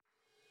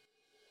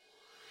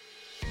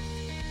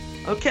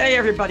Okay,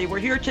 everybody, we're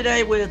here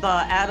today with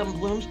Adam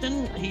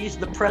Bloomston. He's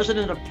the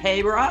president of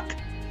PayRock.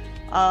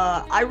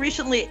 I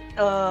recently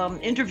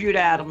interviewed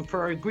Adam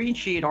for a Green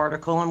Sheet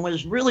article and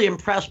was really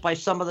impressed by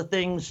some of the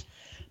things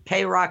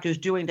PayRock is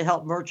doing to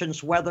help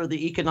merchants weather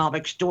the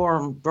economic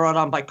storm brought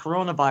on by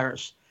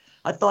coronavirus.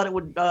 I thought it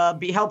would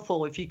be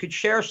helpful if you could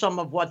share some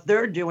of what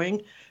they're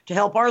doing to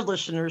help our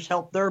listeners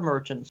help their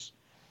merchants.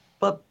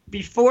 But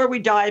before we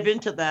dive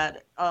into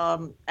that,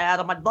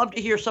 Adam, I'd love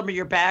to hear some of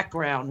your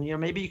background.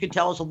 Maybe you can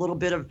tell us a little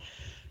bit of,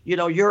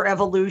 your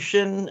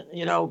evolution,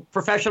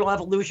 professional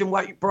evolution,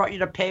 what brought you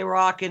to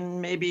PayRock,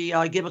 and maybe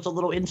give us a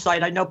little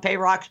insight. I know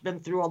PayRock's been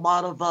through a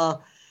lot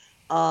of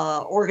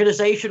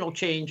organizational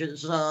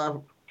changes,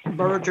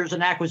 mergers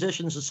and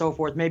acquisitions and so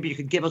forth. Maybe you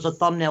could give us a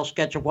thumbnail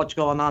sketch of what's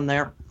going on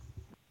there.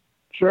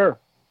 Sure.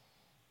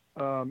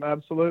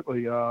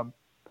 Absolutely.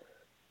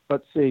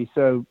 Let's see.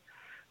 So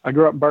I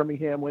grew up in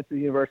Birmingham, went to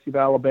the University of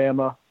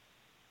Alabama.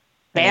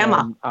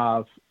 Bama.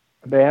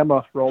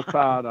 Bama, Roll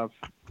Tide.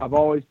 I've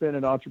always been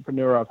an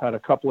entrepreneur. I've had a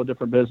couple of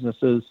different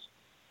businesses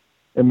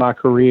in my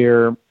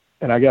career.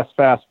 And I guess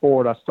fast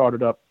forward, I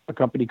started up a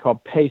company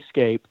called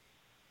Payscape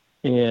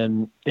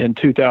in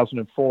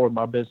 2004 with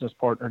my business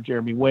partner,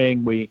 Jeremy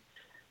Wing. We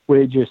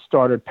just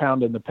started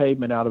pounding the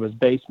pavement out of his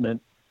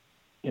basement,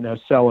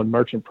 selling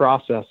merchant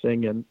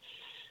processing.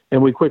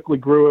 And we quickly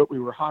grew it. We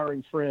were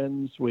hiring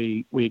friends.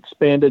 We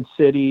expanded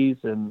cities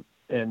and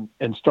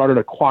started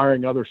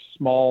acquiring other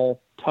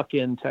small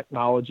tuck-in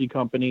technology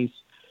companies.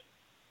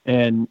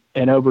 And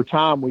over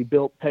time, we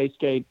built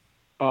Payscape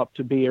up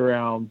to be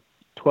around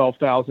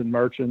 12,000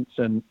 merchants.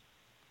 And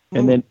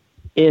then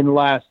in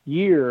last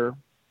year,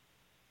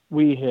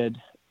 we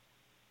had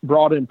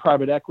brought in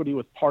private equity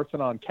with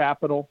Parthenon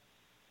Capital.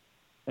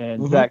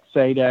 And Zach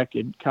Sadek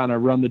had kind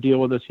of run the deal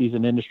with us. He's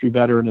an industry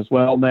veteran as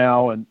well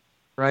now. And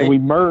Right. we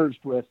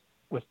merged with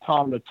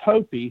Tom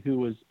Natopi, who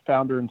was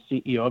founder and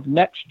CEO of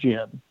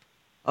NextGen.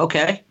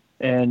 Okay.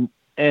 And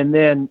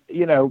then,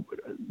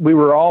 we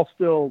were all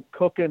still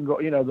cooking,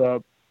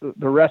 the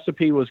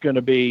recipe was going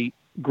to be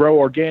grow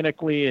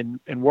organically and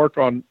work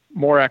on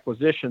more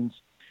acquisitions.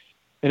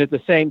 And at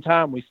the same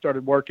time, we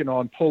started working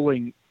on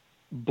pulling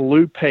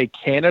BluePay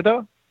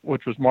Canada,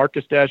 which was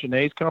Marcus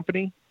Dagenet's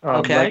company.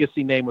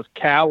 Legacy name was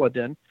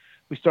Caledon.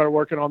 We started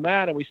working on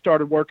that, and we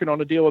started working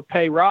on a deal with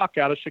PayRock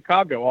out of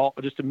Chicago, all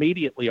at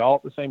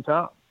the same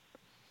time.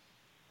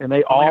 And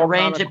they all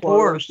rains and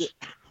pours.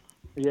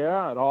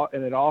 Yeah,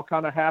 it all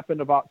kind of happened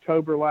about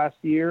October last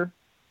year.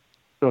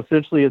 So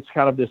essentially, it's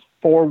kind of this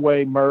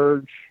four-way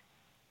merge,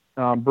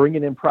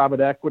 bringing in private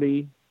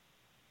equity,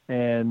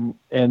 and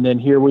then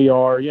here we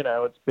are.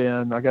 It's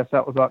been, I guess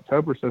that was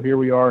October, so here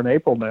we are in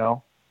April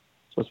now.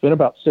 So it's been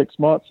about 6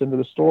 months into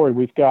the story.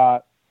 We've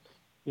got,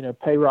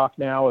 PayRock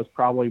now is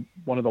probably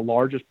one of the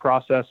largest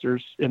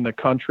processors in the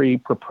country,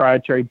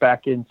 proprietary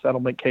back-end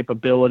settlement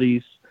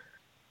capabilities,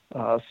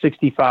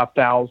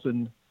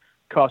 65,000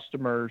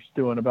 customers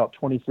doing about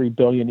 $23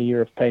 billion a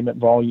year of payment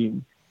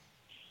volume.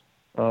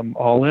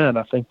 All in,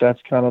 I think that's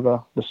kind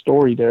of the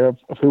story there of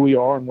who we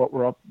are and what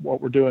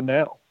we're doing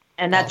now.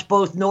 And that's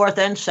both north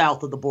and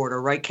south of the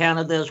border, right?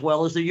 Canada as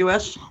well as the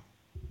U.S.?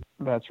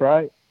 That's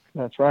right.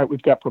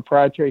 We've got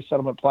proprietary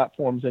settlement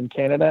platforms in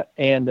Canada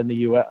and in the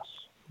U.S.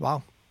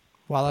 Wow,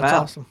 that's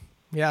awesome.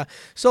 Yeah.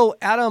 So,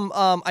 Adam,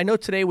 I know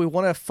today we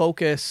want to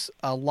focus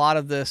a lot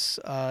of this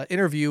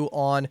interview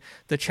on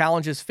the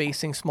challenges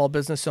facing small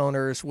business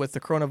owners with the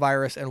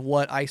coronavirus and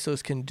what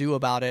ISOs can do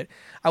about it.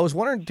 I was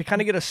wondering, to kind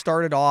of get us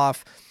started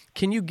off,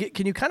 can you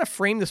kind of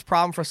frame this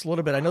problem for us a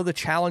little bit? I know the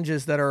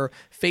challenges that are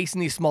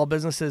facing these small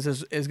businesses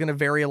is going to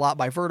vary a lot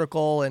by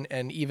vertical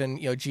and even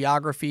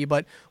geography.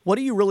 But what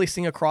are you really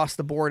seeing across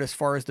the board as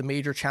far as the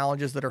major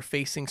challenges that are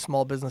facing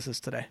small businesses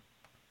today?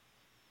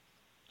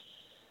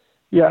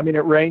 Yeah, I mean,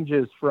 it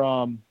ranges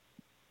from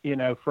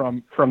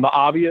the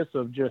obvious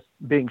of just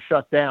being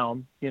shut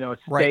down, a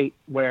state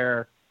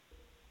where,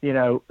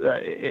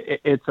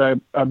 it's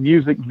a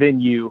music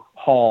venue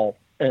hall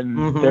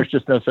and there's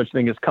just no such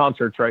thing as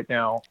concerts right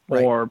now,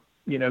 or,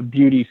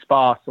 beauty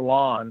spa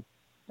salon,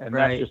 and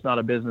that's just not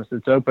a business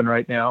that's open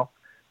right now,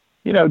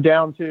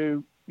 down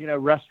to,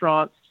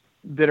 restaurants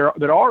that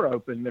are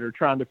open, that are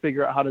trying to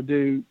figure out how to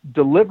do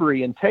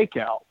delivery and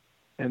takeout,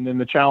 and then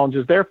the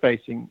challenges they're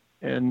facing.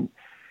 And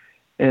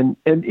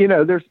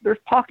there's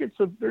pockets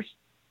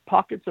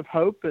of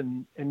hope,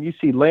 and you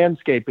see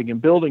landscaping and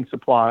building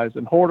supplies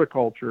and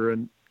horticulture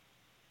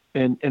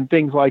and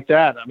things like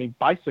that. I mean,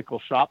 bicycle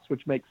shops,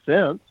 which makes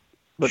sense,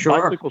 but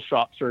bicycle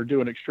shops are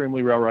doing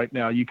extremely well right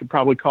now. You could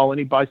probably call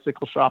any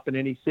bicycle shop in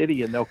any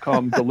city and they'll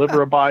come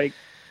deliver a bike,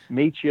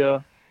 meet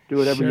you, do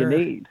whatever you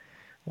need.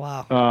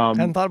 Wow. I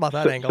hadn't thought about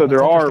that angle. So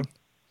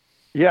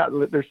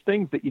there's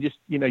things that you just,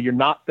 you're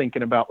not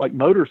thinking about, like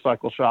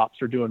motorcycle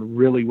shops are doing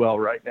really well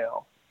right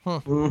now.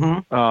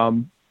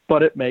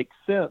 But it makes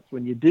sense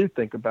when you do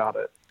think about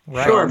it.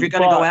 Right. Sure. If you're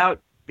going to go out,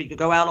 you could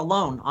go out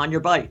alone on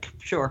your bike.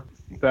 Sure.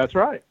 That's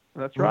right.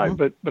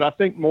 But I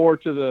think more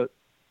to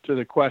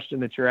the question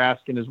that you're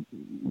asking is,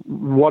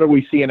 what are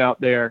we seeing out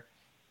there?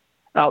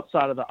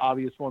 outside of the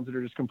obvious ones that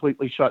are just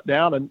completely shut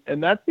down.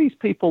 And that's these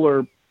people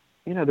are,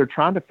 they're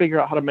trying to figure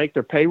out how to make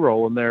their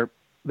payroll, and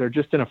they're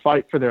just in a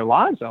fight for their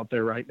lives out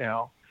there right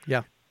now.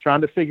 Yeah.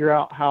 Trying to figure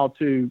out how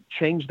to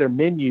change their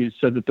menus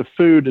so that the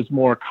food is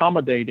more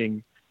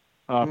accommodating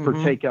for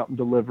takeout and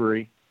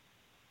delivery.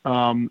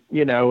 And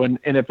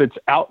if it's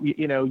out,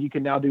 you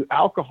can now do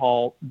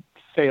alcohol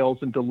sales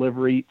and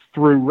delivery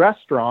through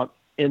restaurants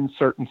in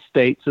certain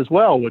states as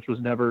well, which was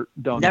never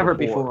done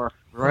before.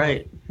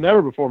 Right.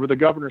 Never before. But the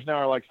governors now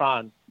are like,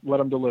 fine, let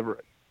them deliver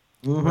it.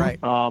 Mm-hmm. Right.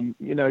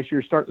 So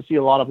you're starting to see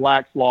a lot of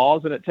lax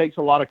laws, and it takes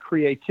a lot of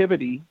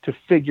creativity to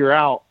figure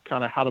out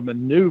kind of how to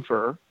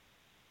maneuver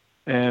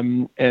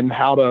and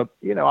how to,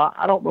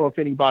 I don't know if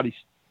anybody's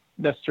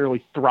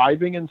necessarily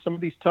thriving in some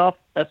of these tough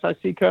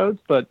SIC codes,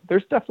 but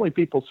there's definitely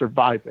people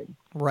surviving.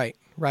 Right.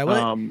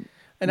 Well,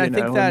 and I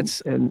think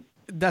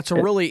that's a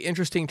really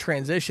interesting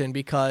transition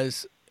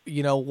because,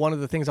 one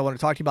of the things I want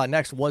to talk to you about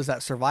next was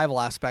that survival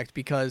aspect,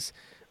 because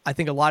I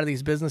think a lot of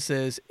these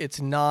businesses, it's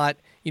not,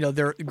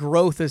 their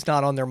growth is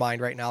not on their mind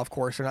right now. Of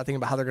course, they're not thinking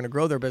about how they're going to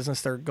grow their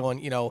business. They're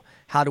going,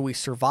 how do we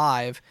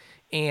survive?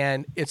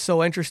 And it's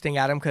so interesting,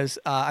 Adam, because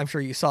I'm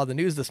sure you saw the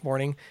news this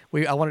morning.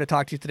 I wanted to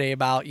talk to you today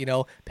about,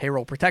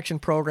 payroll protection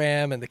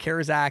program and the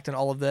CARES Act and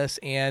all of this.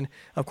 And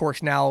of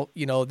course, now,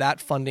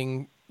 that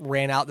funding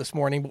ran out this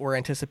morning, but we're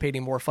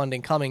anticipating more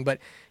funding coming. But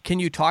can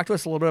you talk to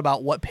us a little bit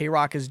about what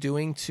Payrock is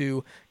doing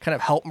to kind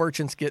of help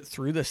merchants get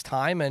through this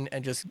time and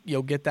just,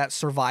 get that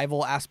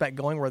survival aspect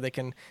going where they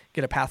can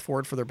get a path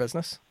forward for their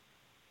business?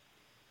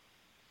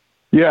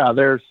 Yeah,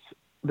 there's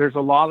a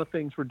lot of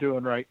things we're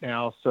doing right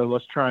now. So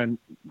let's try and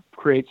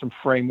create some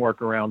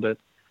framework around it.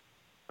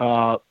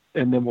 And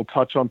then we'll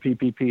touch on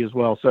PPP as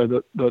well.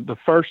 So the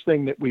first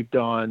thing that we've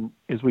done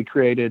is we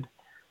created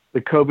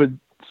the COVID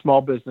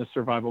Small Business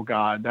Survival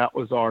Guide. That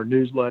was our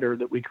newsletter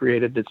that we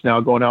created that's now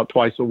going out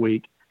twice a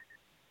week.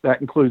 That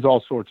includes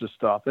all sorts of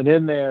stuff. And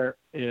in there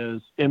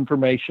is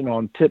information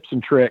on tips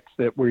and tricks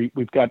that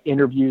we've got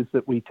interviews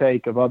that we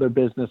take of other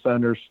business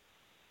owners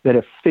that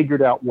have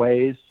figured out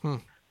ways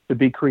to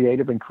be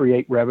creative and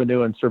create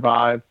revenue and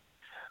survive.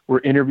 We're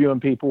interviewing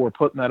people. We're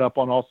putting that up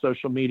on all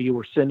social media.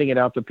 We're sending it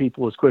out to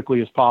people as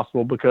quickly as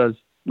possible because,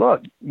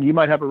 look, you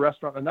might have a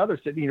restaurant in another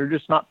city and you're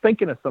just not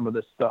thinking of some of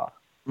this stuff.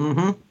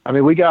 Mm-hmm. I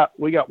mean, we got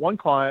one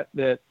client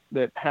that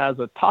has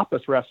a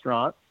tapas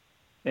restaurant,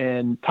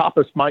 and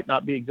tapas might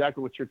not be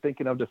exactly what you're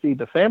thinking of to feed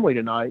the family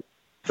tonight.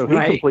 So he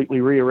completely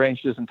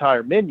rearranged his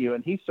entire menu,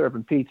 and he's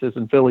serving pizzas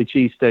and Philly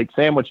cheesesteak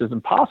sandwiches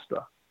and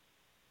pasta.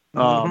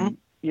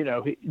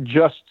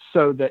 Just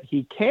so that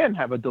he can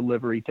have a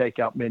delivery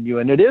takeout menu,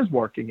 and it is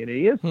working, and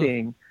he is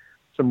seeing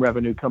some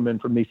revenue come in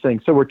from these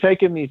things. So we're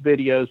taking these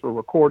videos, we're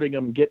recording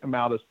them, getting them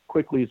out as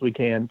quickly as we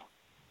can,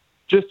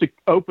 just to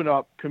open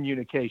up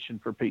communication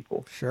for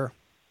people. Sure.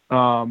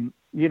 Then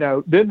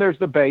there's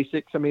the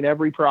basics. I mean,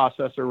 every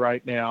processor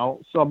right now,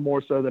 some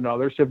more so than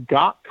others, have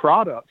got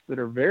products that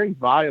are very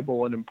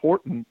viable and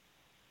important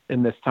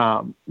in this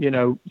time.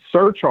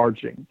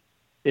 Surcharging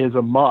is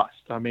a must.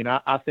 I mean,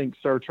 I think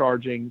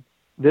surcharging,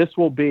 this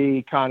will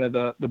be kind of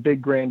the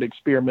big grand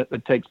experiment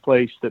that takes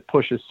place that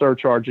pushes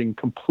surcharging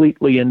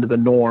completely into the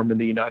norm in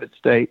the United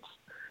States.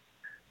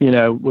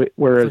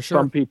 Whereas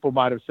some people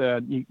might have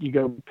said, you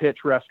go pitch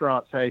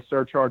restaurants, hey,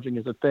 surcharging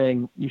is a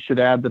thing. You should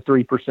add the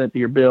 3% to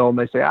your bill. And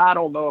they say, I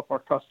don't know if our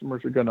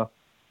customers are going to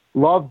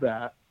love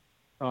that.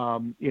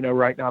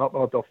 Right now, I don't know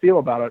what they'll feel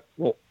about it.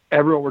 Well,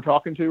 everyone we're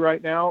talking to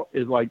right now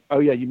is like, oh,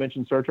 yeah, you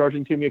mentioned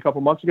surcharging to me a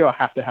couple months ago. I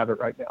have to have it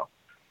right now.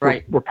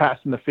 Right. We're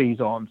passing the fees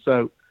on.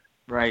 So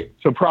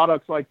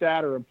products like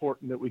that are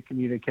important that we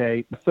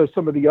communicate. So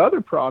some of the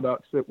other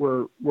products that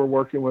we're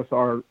working with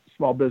our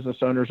small business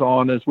owners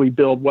on as we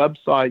build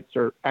websites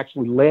or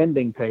actually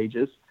landing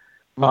pages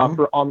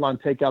for online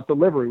takeout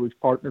delivery. We've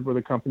partnered with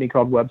a company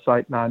called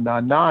Website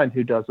 999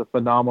 who does a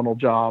phenomenal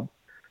job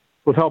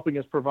with helping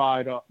us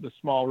provide the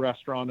small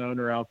restaurant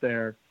owner out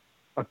there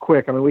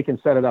we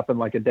can set it up in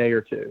like a day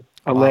or two,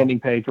 landing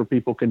page where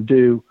people can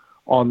do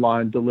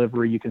online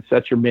delivery. You can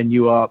set your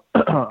menu up,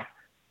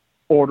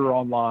 order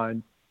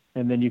online,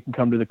 and then you can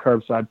come to the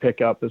curbside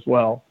pickup as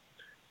well.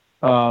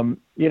 And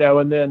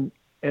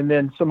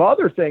then some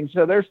other things.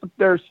 So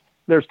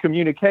there's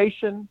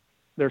communication,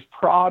 there's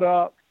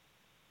product,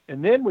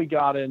 and then we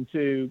got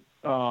into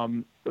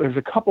there's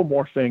a couple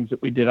more things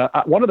that we did.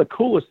 One of the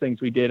coolest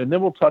things we did, and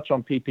then we'll touch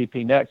on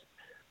PPP next,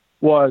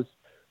 was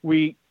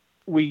we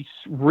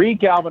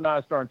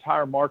re-galvanized our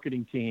entire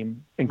marketing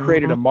team and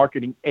created a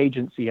marketing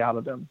agency out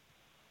of them.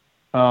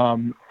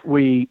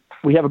 We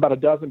have about a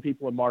dozen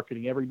people in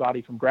marketing,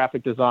 everybody from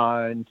graphic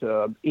design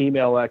to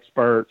email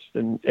experts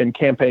and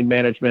campaign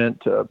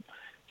management to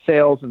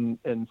sales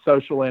and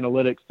social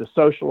analytics to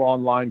social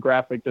online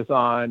graphic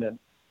design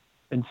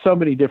and so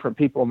many different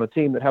people on the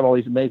team that have all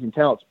these amazing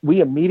talents. We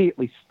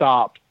immediately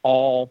stopped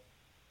all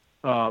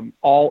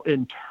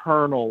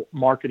internal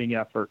marketing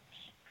efforts.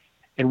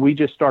 And we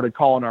just started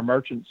calling our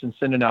merchants and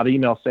sending out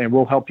emails saying,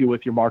 we'll help you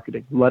with your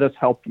marketing. Let us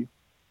help you.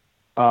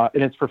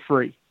 And it's for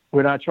free.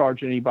 We're not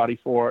charging anybody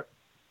for it.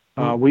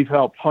 We've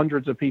helped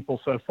hundreds of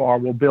people so far.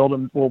 We'll build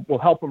them. We'll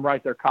help them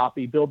write their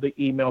copy, build the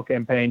email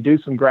campaign, do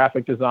some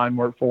graphic design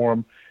work for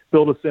them,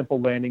 build a simple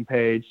landing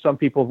page. Some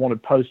people have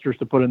wanted posters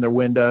to put in their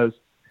windows,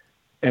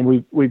 and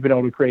we've been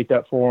able to create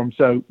that for them.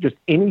 So just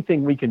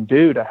anything we can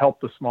do to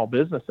help the small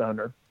business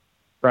owner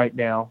right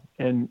now.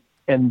 And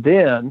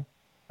then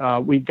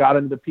we got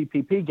into the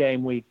PPP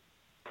game. We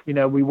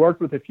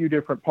worked with a few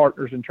different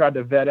partners and tried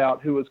to vet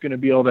out who was going to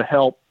be able to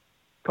help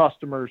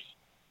customers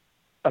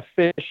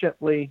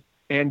efficiently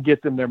and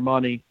get them their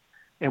money.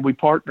 And we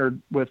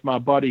partnered with my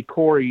buddy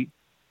Corey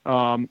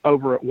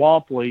over at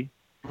Womply.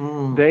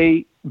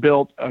 They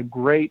built a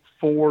great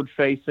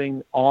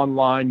forward-facing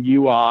online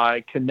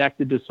UI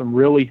connected to some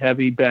really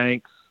heavy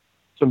banks,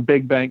 some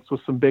big banks with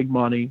some big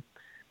money.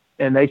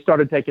 And they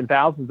started taking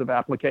thousands of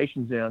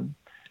applications in.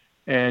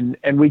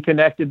 And we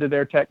connected to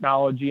their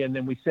technology, and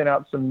then we sent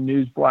out some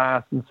news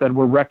blasts and said,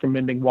 we're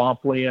recommending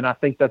Womply, and I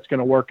think that's going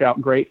to work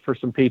out great for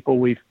some people.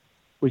 We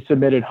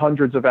submitted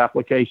hundreds of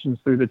applications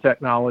through the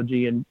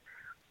technology, and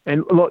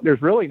look,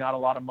 there's really not a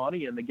lot of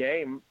money in the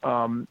game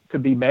to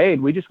be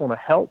made. We just want to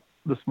help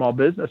the small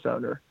business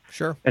owner,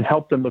 sure, and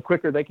help them. The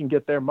quicker they can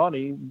get their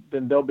money,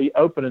 then they'll be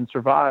open and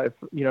survive,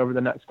 over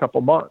the next couple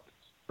months.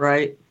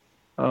 Right.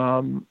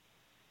 And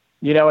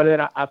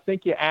then I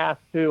think you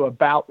asked too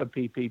about the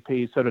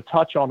PPP. So to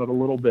touch on it a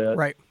little bit,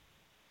 right.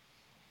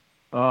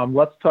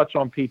 Let's touch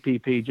on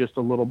PPP just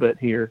a little bit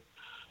here.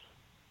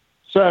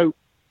 So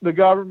the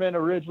government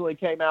originally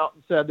came out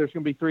and said there's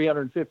going to be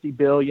 $350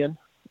 billion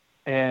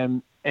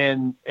and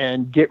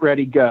get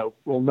ready, go.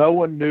 Well, no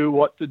one knew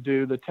what to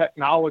do. The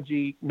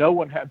technology, no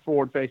one had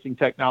forward-facing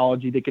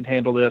technology that could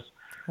handle this.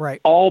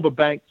 Right. All the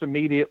banks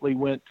immediately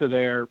went to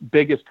their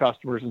biggest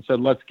customers and said,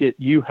 let's get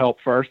you help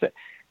first.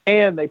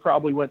 And they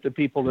probably went to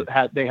people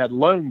that they had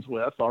loans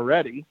with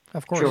already.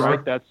 Of course.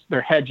 Right.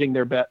 They're hedging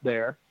their bet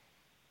there.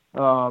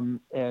 And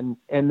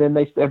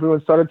then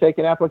everyone started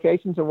taking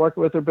applications and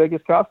working with their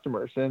biggest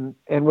customers. And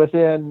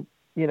within,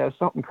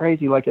 something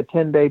crazy like a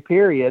 10-day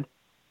period,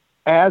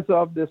 as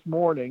of this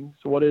morning,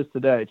 so what is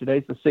today?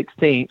 Today's the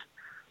 16th.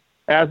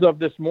 As of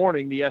this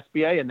morning, the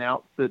SBA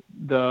announced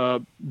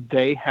that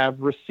they have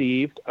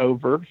received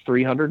over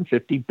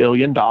 $350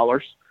 billion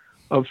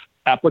of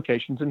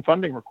applications and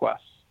funding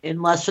requests.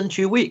 In less than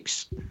 2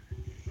 weeks.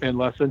 In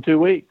less than 2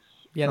 weeks.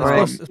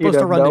 Yeah, it's supposed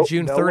to run to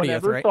June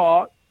 30th,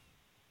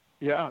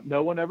 right?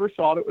 No one ever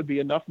thought it would be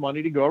enough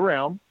money to go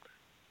around.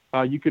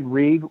 You can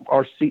read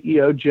our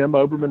CEO, Jim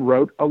Oberman,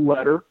 wrote a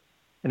letter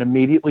and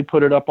immediately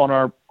put it up on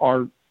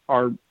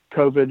our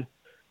COVID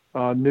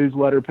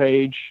newsletter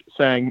page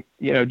saying,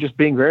 just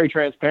being very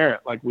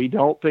transparent. Like, we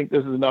don't think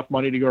this is enough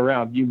money to go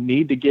around. You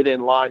need to get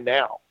in line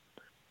now.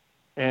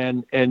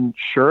 And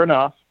sure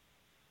enough,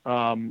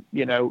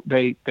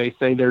 they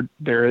say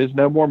there is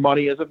no more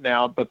money as of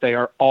now, but they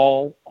are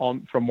all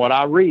on, from what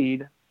I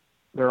read,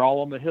 they're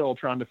all on the Hill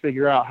trying to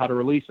figure out how to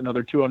release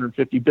another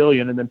 $250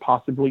 billion and then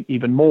possibly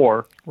even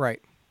more. Right.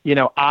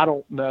 I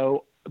don't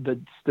know the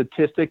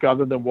statistic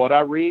other than what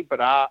I read, but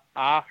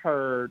I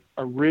heard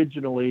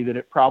originally that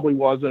it probably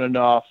wasn't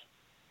enough,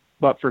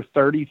 but for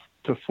 30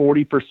 to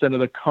 40%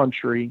 of the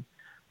country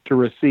to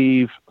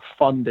receive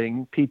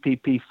funding,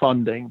 PPP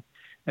funding.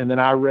 And then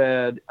I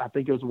read, I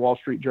think it was Wall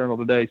Street Journal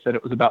today, said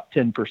it was about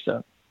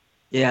 10%.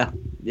 Yeah.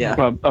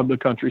 Of the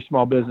country's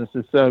small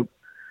businesses. So,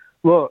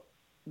 look,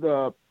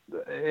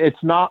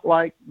 it's not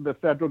like the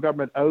federal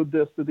government owed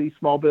this to these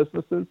small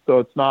businesses, so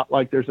it's not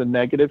like there's a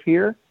negative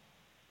here.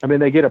 I mean,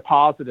 they get a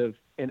positive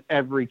in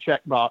every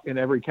checkbox, in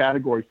every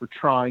category for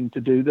trying to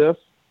do this.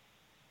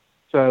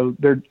 So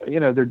they're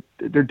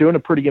doing a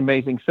pretty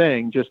amazing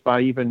thing just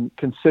by even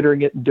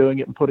considering it and doing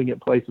it and putting it in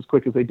place as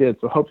quick as they did.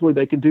 So hopefully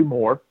they can do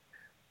more.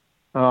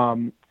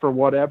 For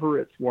whatever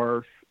it's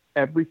worth,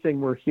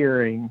 everything we're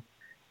hearing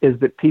is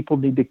that people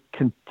need to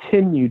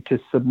continue to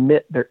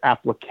submit their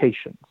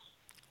applications.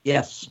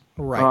 Yes.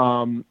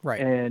 Right. Right.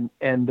 And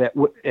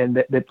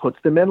that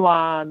puts them in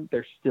line.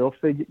 They're still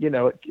as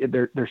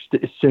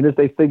soon as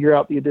they figure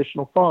out the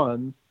additional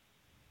funds,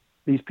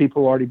 these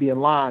people already be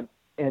in line.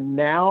 And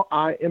now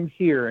I am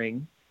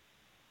hearing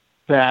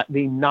that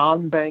the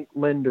non-bank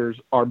lenders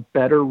are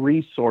better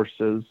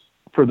resources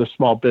for the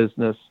small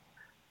business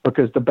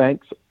because the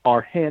banks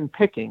are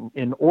handpicking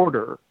in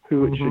order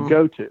who it should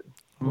go to.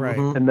 Right.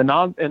 And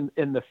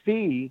the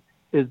fee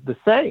is the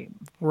same.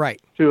 Right.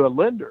 To a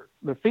lender.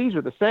 The fees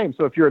are the same.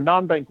 So if you're a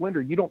non-bank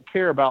lender, you don't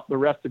care about the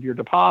rest of your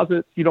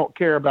deposits. You don't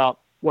care about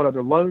what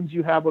other loans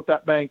you have with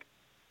that bank.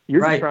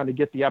 You're just trying to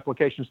get the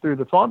applications through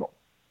the funnel.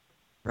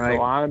 Right.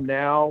 So I'm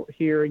now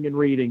hearing and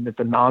reading that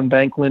the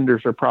non-bank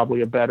lenders are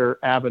probably a better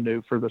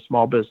avenue for the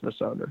small business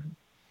owner.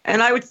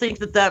 And I would think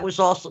that would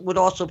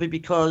also be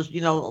because,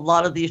 a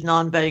lot of these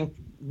non-bank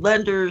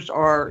lenders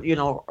are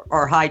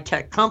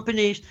high-tech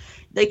companies.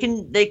 They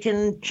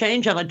can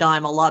change on a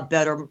dime a lot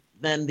better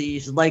than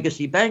these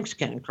legacy banks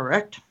can,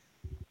 correct?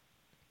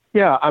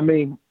 Yeah, I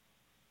mean,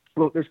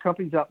 look, there's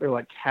companies out there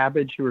like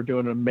Cabbage who are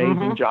doing an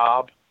amazing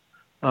job,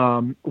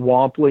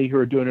 Womply who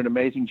are doing an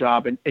amazing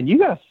job. And you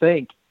got to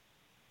think,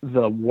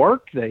 the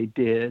work they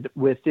did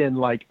within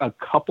like a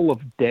couple of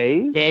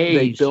days.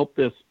 They built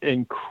this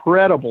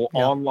incredible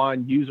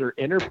online user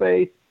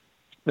interface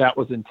that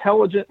was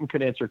intelligent and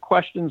could answer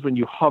questions when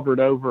you hovered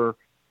over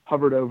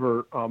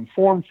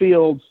form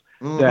fields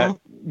that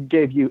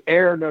gave you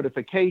error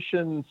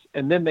notifications.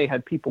 And then they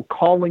had people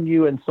calling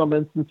you in some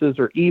instances,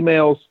 or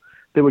emails.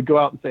 They would go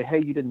out and say,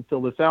 hey, you didn't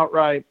fill this out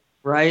right.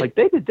 Right. Like,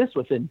 they did this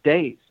within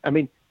days. I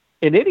mean,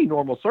 in any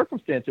normal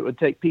circumstance, it would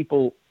take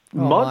people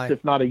months,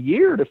 if not a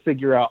year, to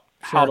figure out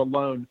how to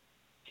loan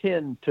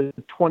 $10 to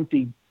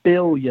 $20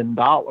 billion.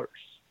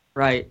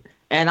 Right.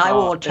 And I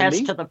will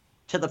attest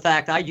to the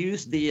fact I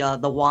used the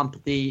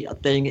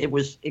WOMP thing. It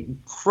was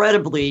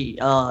incredibly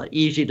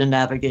easy to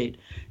navigate.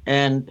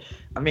 And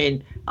I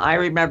mean, I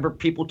remember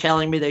people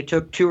telling me they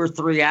took 2 or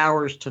 3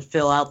 hours to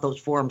fill out those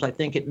forms. I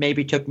think it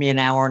maybe took me an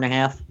hour and a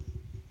half,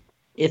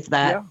 if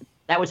that. Yeah.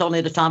 That was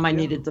only the time I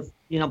needed to,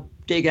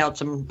 dig out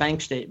some bank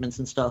statements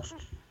and stuff.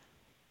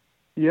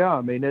 Yeah,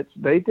 I mean,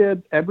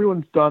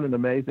 everyone's done an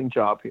amazing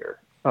job here,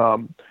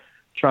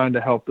 trying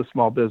to help the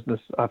small business.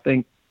 I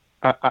think,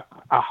 I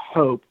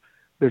hope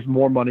there's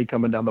more money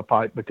coming down the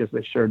pipe, because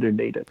they sure do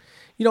need it.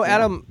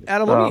 Adam,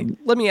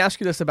 let me ask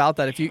you this about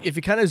that. If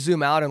you kind of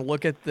zoom out and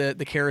look at the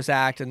CARES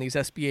Act and these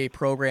SBA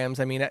programs,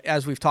 I mean,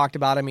 as we've talked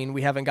about, I mean,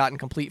 we haven't gotten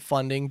complete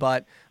funding,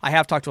 but I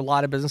have talked to a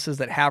lot of businesses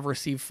that have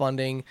received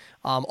funding.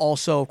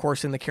 Also, of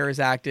course, in the CARES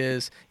Act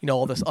is,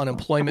 all this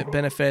unemployment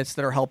benefits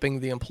that are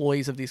helping the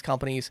employees of these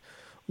companies.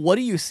 What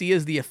do you see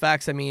as the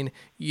effects? I mean,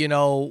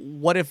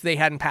 what if they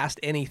hadn't passed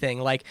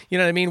anything? Like, you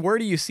know what I mean? Where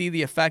do you see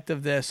the effect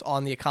of this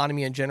on the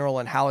economy in general,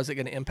 and how is it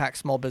going to impact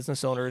small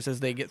business owners as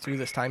they get through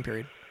this time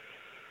period?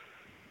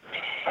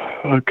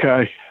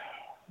 Okay.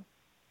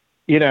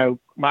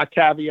 My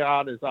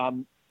caveat is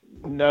I'm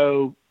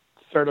no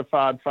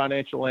certified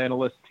financial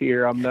analyst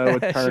here. I'm no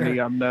attorney.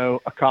 Sure. I'm no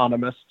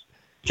economist.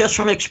 Just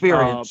from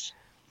experience.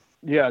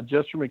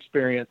 Just from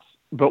experience.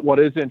 But what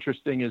is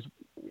interesting is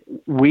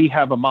we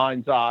have a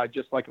mind's eye,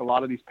 just like a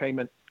lot of these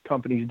payment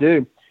companies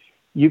do.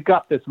 You've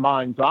got this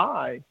mind's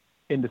eye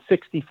into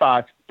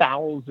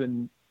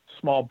 65,000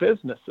 small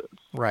businesses.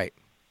 Right.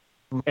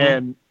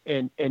 Mm-hmm.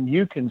 And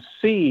you can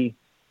see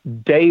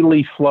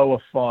daily flow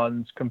of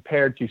funds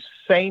compared to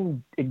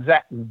same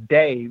exact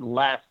day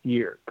last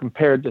year,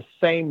 compared to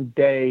same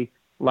day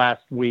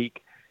last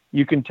week.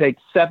 You can take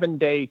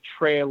 7-day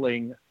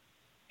trailing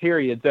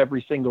periods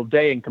every single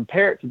day and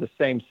compare it to the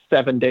same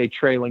 7-day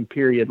trailing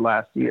period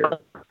last year.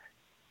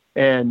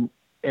 And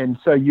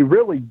so you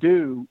really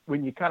do,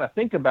 when you kind of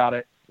think about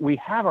it, we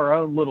have our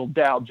own little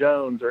Dow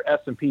Jones or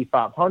S&P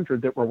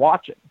 500 that we're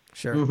watching.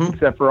 Sure. Mm-hmm.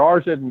 Except for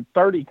ours isn't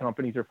 30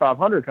 companies or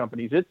 500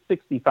 companies. It's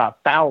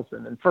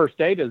 65,000. And First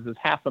Data's is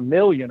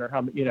 500,000, or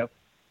how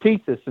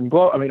TSYS and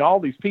Glow. I mean, all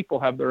these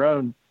people have their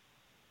own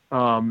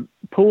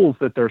pools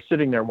that they're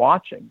sitting there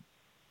watching.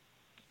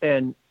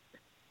 And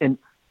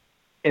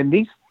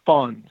these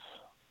funds,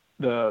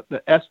 the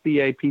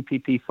SBA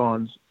PPP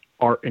funds,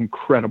 are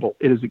incredible.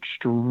 It is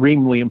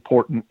extremely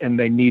important, and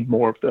they need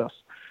more of this.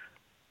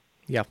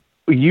 Yeah.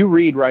 You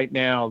read right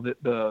now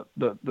that the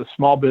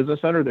small business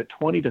owner, that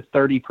 20 to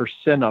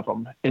 30% of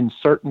them in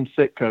certain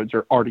zip codes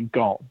are already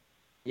gone.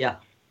 Yeah.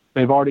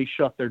 They've already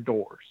shut their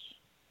doors.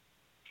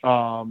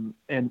 And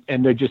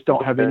they just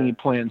don't have any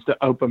plans to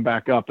open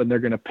back up, and they're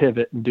going to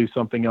pivot and do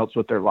something else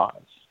with their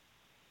lives.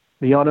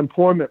 The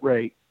unemployment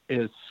rate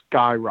is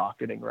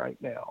skyrocketing right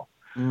now.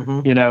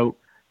 Mm-hmm.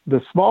 The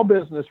small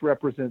business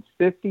represents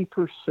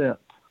 50%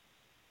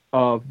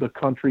 of the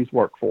country's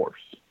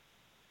workforce,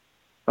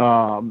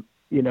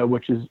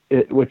 which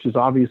is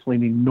obviously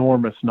an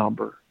enormous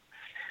number.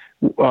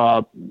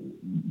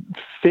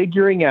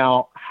 Figuring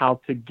out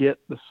how to get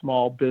the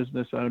small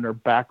business owner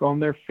back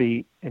on their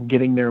feet, and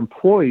getting their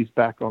employees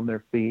back on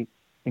their feet,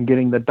 and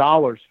getting the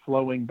dollars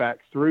flowing back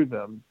through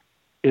them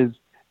is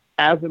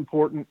as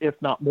important, if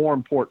not more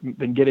important,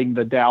 than getting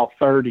the Dow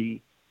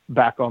 30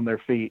 back on their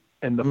feet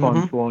and the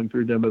funds flowing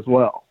through them as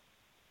well.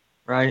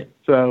 Right.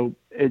 So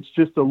it's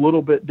just a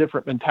little bit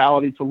different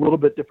mentality. It's a little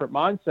bit different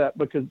mindset,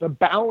 because the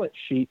balance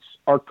sheets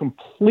are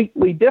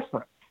completely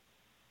different.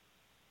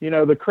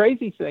 The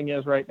crazy thing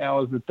is right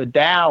now is that the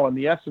Dow and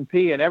the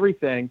S&P and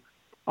everything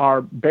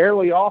are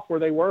barely off where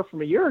they were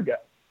from a year ago.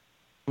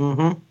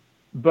 Mm-hmm.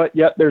 But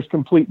yet there's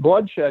complete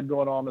bloodshed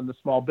going on in the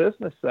small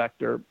business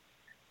sector.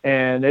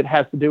 And it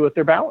has to do with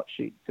their balance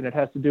sheets, and it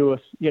has to do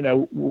with,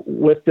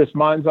 with this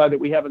mind's eye that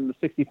we have in the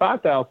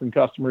 65,000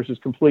 customers is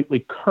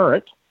completely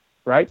current,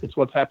 right? It's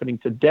what's happening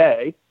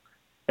today.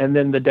 And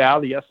then the Dow,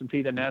 the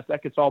S&P, the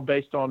NASDAQ, it's all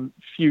based on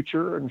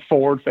future and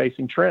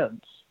forward-facing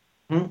trends.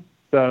 Mm-hmm.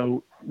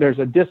 So there's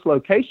a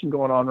dislocation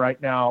going on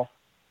right now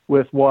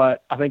with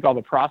what I think all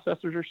the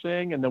processors are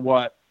seeing, and then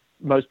what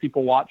most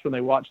people watch when they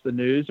watch the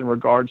news in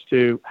regards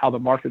to how the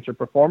markets are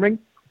performing,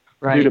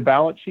 right, due to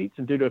balance sheets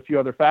and due to a few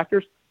other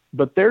factors.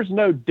 But there's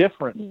no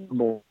difference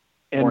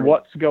in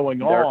what's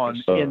going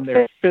on in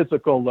their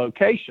physical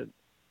location,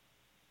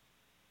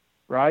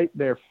 right?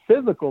 Their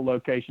physical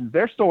locations,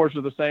 their stores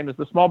are the same as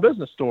the small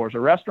business stores. A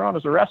restaurant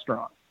is a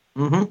restaurant.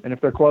 Mm-hmm. And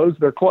if they're closed,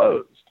 they're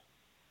closed.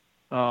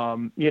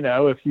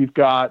 If you've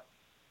got,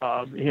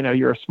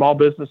 you're a small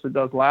business that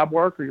does lab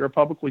work, or you're a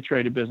publicly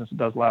traded business that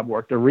does lab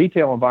work, the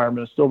retail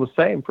environment is still the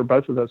same for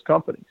both of those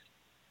companies.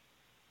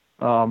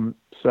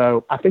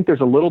 So I think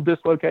there's a little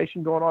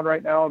dislocation going on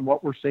right now in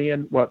what we're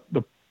seeing, what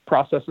the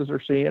processes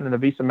are seeing, and the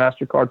Visa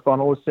MasterCard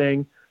funnel is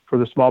seeing for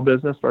the small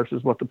business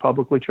versus what the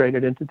publicly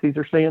traded entities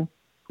are seeing.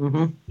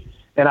 Mm-hmm.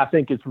 And I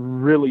think it's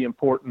really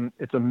important.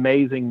 It's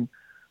amazing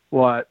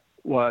what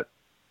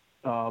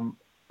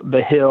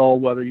the Hill,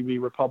 whether you be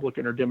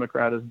Republican or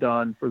Democrat, has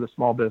done for the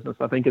small business.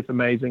 I think it's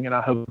amazing, and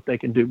I hope they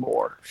can do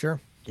more. Sure.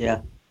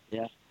 Yeah.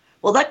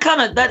 Well,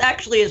 that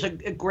actually is a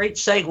great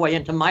segue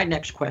into my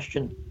next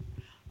question,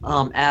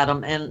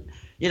 Adam. And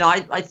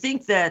I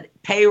think that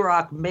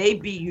Payrock may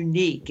be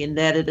unique in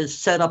that it has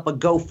set up a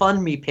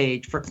GoFundMe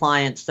page for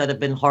clients that have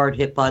been hard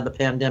hit by the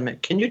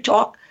pandemic. Can you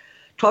talk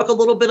a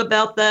little bit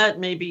about that?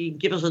 Maybe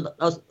give us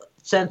a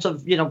sense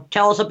of,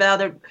 tell us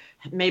about it,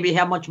 maybe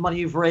how much money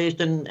you've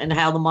raised and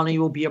how the money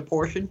will be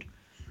apportioned?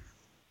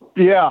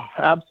 Yeah,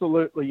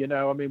 absolutely.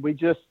 We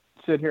just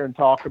sit here and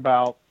talk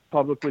about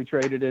publicly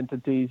traded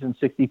entities and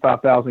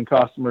 65,000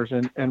 customers.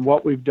 And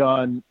what we've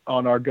done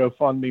on our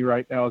GoFundMe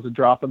right now is a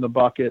drop in the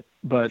bucket,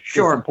 but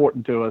Sure. It's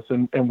important to us,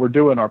 and we're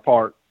doing our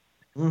part.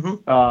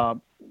 Mm-hmm.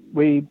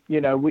 We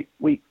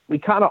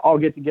kind of all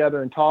get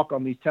together and talk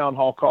on these town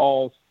hall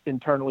calls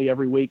internally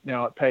every week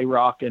now at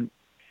Payrock. And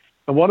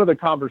one of the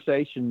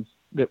conversations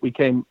that we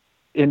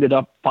ended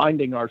up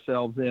finding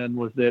ourselves in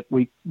was that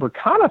we're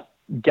kind of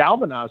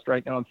galvanized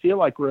right now and feel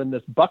like we're in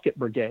this bucket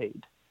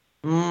brigade.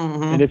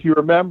 Mm-hmm. And if you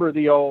remember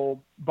the old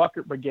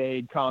bucket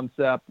brigade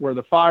concept where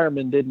the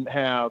firemen didn't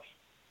have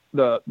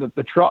the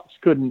trucks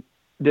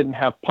didn't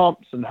have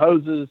pumps and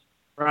hoses,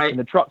 Right. and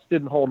the trucks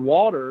didn't hold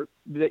water,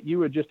 that you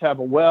would just have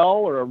a well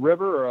or a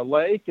river or a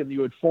lake, and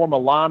you would form a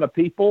line of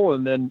people,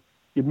 and then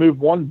you'd move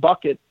one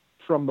bucket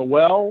from the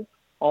well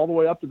all the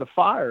way up to the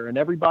fire, and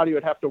everybody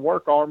would have to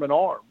work arm in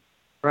arm.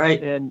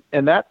 Right. And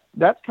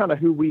that's kind of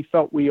who we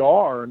felt we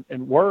are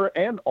and were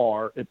and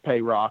are at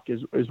Payrock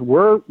is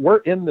we're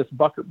in this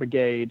bucket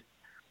brigade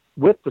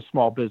with the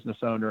small business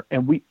owner,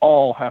 and we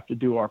all have to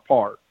do our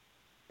part.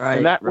 Right.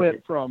 And that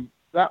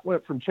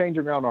went from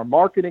changing around our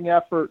marketing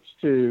efforts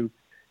to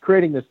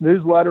creating this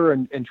newsletter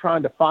and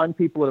trying to find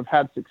people that have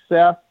had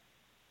success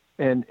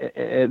and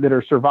that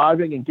are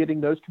surviving and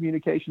getting those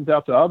communications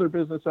out to other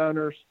business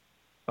owners,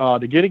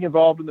 to getting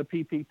involved in the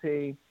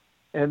PPP.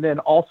 And then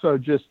also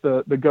just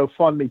the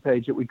GoFundMe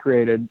page that we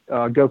created,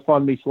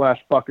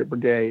 GoFundMe/Bucket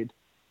Brigade.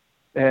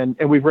 And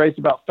we've raised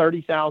about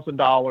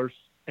 $30,000,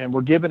 and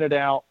we're giving it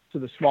out to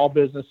the small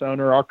business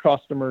owner, our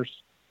customers,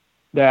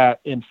 that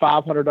in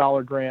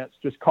 $500 grants,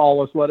 just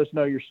call us, let us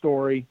know your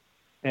story,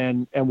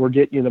 and we're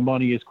getting you the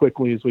money as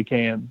quickly as we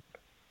can.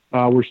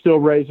 We're still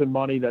raising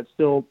money. That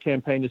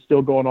campaign is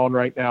still going on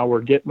right now.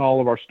 We're getting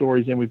all of our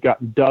stories in. We've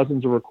gotten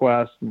dozens of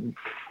requests,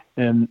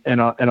 and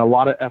a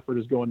lot of effort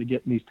is going to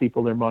getting these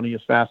people their money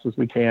as fast as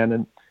we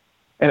can.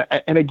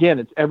 And again,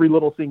 it's every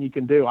little thing you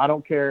can do. I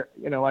don't care.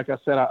 Like I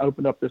said, I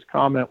opened up this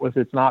comment with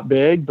it's not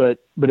big, but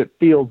it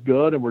feels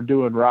good, and we're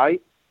doing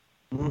right.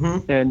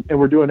 Mm-hmm. And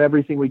we're doing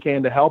everything we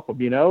can to help them.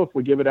 If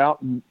we give it out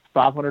in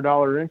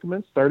 $500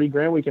 increments,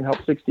 $30,000, we can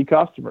help 60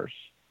 customers.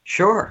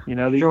 Sure.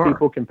 These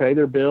people can pay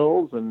their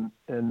bills and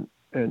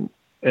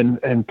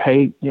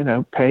pay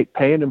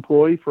an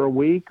employee for a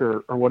week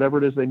or whatever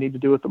it is they need to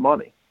do with the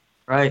money.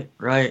 Right.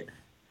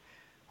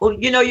 Well,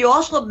 you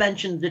also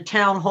mentioned the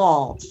town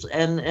halls,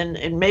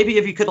 and maybe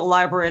if you could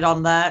elaborate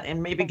on that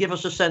and maybe give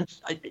us a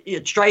sense.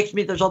 It strikes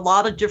me there's a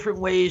lot of different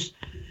ways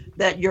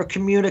that you're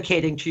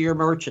communicating to your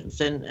merchants,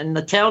 and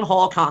the town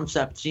hall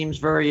concept seems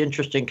very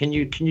interesting. Can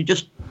you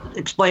just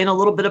explain a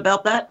little bit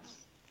about that?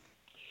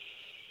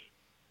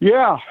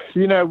 Yeah,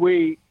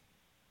 we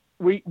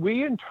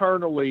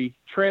internally,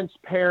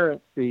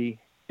 transparency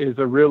is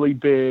a really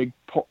big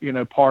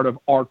part of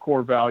our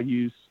core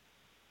values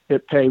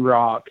at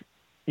Payrock.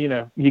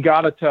 You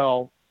got to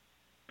tell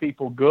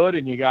people good,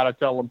 and you got to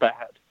tell them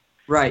bad.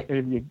 Right.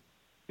 And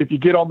if you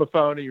get on the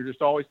phone and you're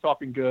just always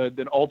talking good,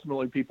 then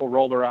ultimately people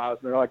roll their eyes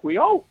and they're like, we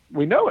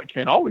know it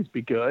can't always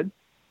be good.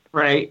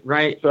 Right.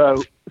 So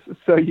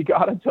you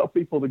got to tell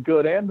people the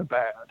good and the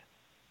bad.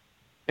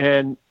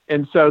 And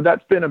so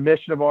that's been a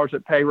mission of ours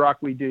at Payrock.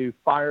 We do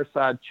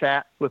fireside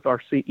chats with our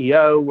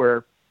CEO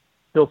where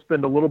he'll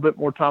spend a little bit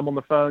more time on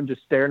the phone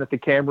just staring at the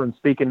camera and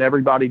speaking to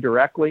everybody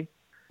directly.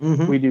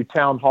 Mm-hmm. We do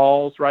town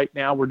halls right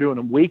now. We're doing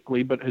them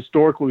weekly, but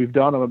historically we've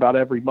done them about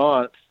every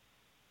month,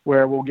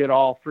 where we'll get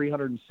all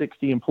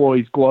 360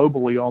 employees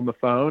globally on the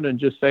phone and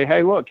just say,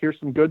 hey, look, here's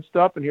some good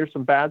stuff and here's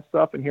some bad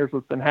stuff and here's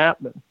what's been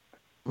happening.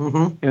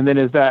 Mm-hmm. And then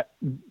as that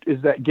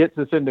gets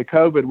us into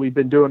COVID, we've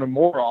been doing them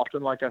more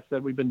often. Like I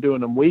said, we've been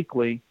doing them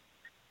weekly,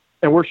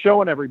 and we're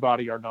showing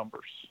everybody our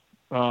numbers.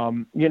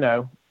 And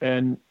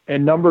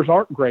numbers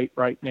aren't great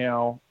right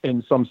now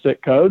in some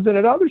SIC codes, and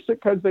in other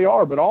SIC codes they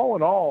are. But all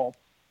in all,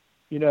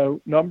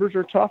 numbers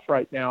are tough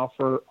right now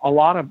for a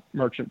lot of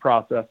merchant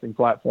processing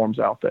platforms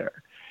out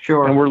there.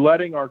 Sure. And we're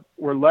letting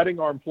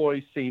our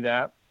employees see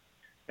that,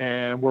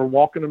 And we're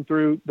walking them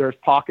through, there's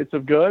pockets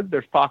of good,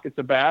 there's pockets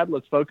of bad.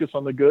 Let's focus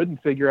on the good and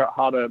figure out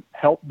how to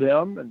help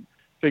them and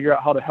figure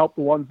out how to help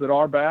the ones that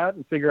are bad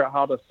and figure out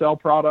how to sell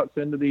products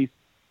into these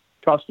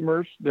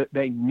customers that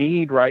they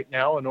need right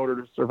now in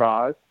order to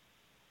survive.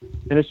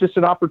 And it's just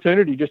an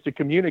opportunity just to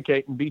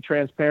communicate and be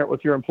transparent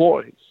with your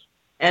employees.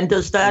 And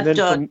does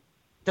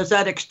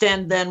that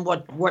extend then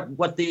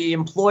what the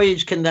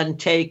employees can then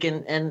take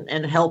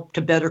and help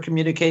to better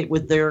communicate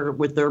with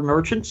their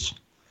merchants?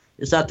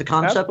 Is that the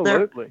concept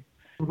Absolutely.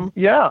 there? Mm-hmm.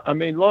 Yeah. I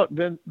mean, look,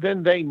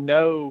 then they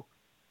know,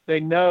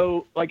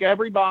 like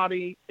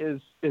everybody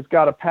is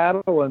got a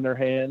paddle in their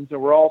hands and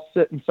we're all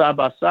sitting side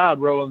by side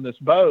rowing this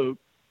boat.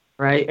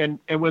 Right. And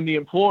when the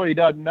employee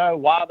doesn't know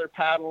why they're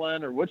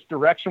paddling or which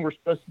direction we're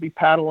supposed to be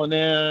paddling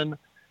in,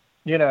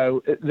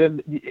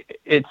 then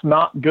it's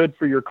not good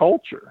for your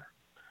culture.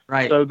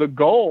 Right. So the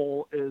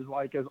goal is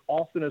like as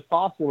often as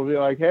possible to be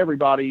like, hey,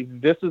 everybody,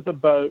 this is the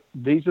boat.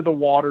 These are the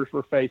waters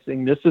we're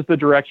facing. This is the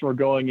direction we're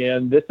going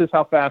in. This is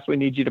how fast we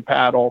need you to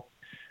paddle.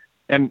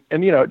 And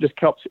it just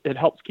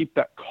helps keep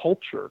that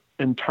culture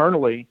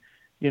internally.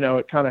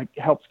 It kind of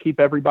helps keep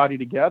everybody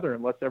together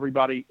and let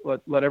everybody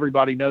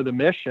know the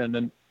mission.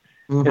 And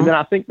mm-hmm. and then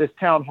I think this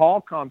town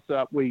hall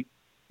concept, we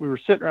were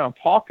sitting around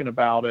talking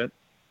about it,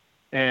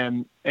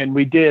 and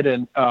we did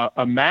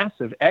a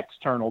massive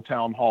external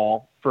town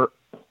hall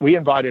we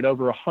invited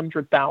over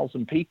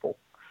 100,000 people.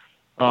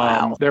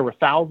 Wow. There were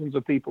thousands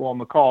of people on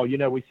the call.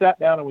 We sat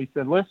down and we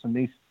said, listen,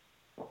 these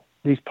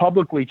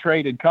publicly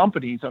traded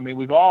companies, I mean,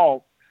 we've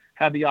all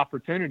had the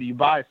opportunity. You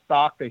buy a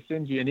stock, they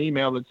send you an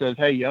email that says,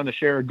 hey, you own a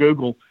share of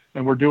Google,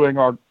 and we're doing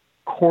our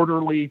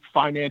quarterly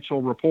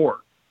financial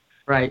report.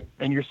 Right.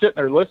 And you're sitting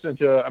there listening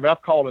to it. I mean,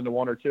 I've called into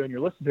one or two, and you're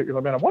listening to it. You're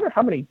like, man, I wonder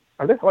how many,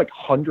 are there like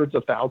hundreds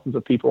of thousands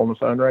of people on the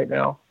phone right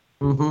now?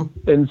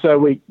 Mm-hmm. And so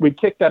we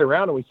kicked that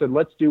around and we said,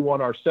 let's do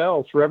one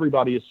ourselves for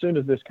everybody as soon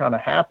as this kind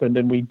of happened.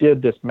 And we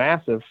did this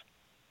massive,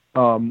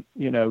 town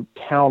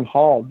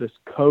hall, this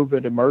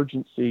COVID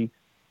emergency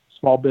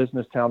small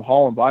business town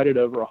hall, invited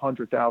over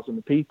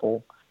 100,000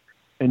 people.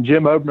 And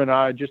Jim Oberman and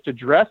I just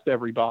addressed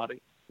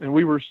everybody. And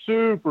we were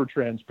super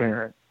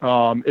transparent.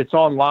 It's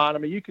online. I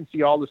mean, you can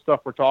see all the stuff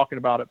we're talking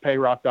about at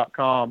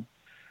payrock.com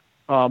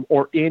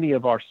or any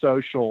of our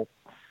social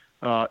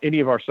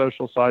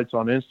sites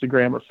on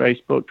Instagram or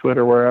Facebook,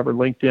 Twitter, wherever,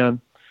 LinkedIn.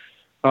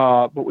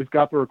 But we've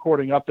got the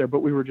recording up there, but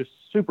we were just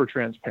super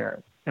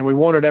transparent. And we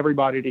wanted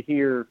everybody to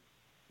hear,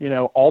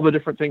 all the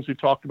different things we've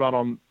talked about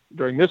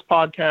during this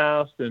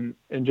podcast and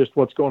just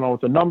what's going on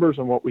with the numbers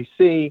and what we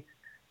see.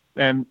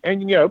 And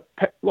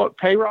look,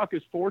 Payrock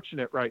is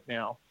fortunate right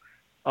now.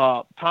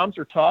 Times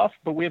are tough,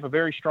 but we have a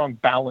very strong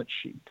balance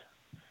sheet.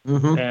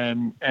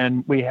 Mm-hmm.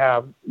 And we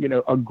have,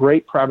 a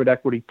great private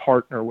equity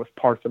partner with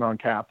Parthenon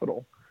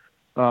Capital.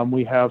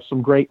 We have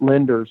some great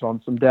lenders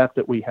on some debt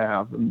that we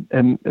have,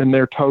 and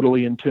they're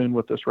totally in tune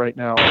with us right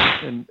now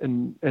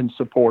and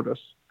support us.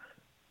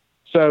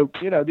 So,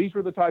 these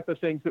were the type of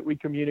things that we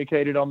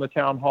communicated on the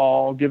town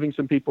hall, giving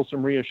some people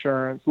some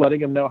reassurance,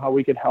 letting them know how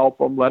we could help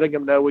them, letting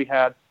them know we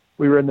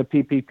were in the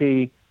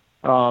PPP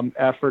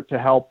effort to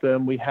help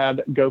them. We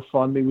had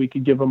GoFundMe. We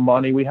could give them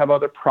money. We have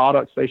other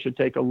products they should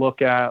take a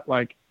look at.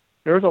 Like,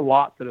 there's a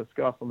lot to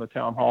discuss on the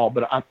town hall,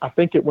 but I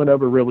think it went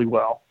over really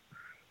well.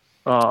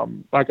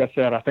 Like I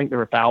said, I think there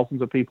were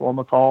thousands of people on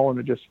the call,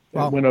 and it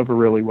went over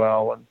really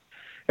well.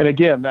 And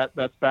again,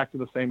 that's back to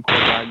the same core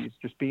values.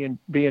 Just being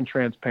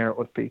transparent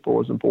with people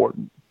is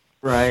important.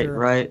 Right, sure.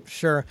 Right.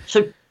 Sure.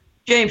 So,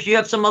 James, do you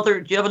have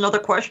another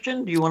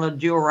question? Do you want to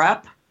do a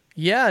wrap?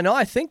 Yeah, no,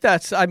 I think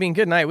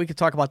good night. We could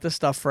talk about this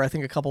stuff for, I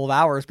think, a couple of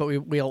hours, but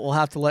we'll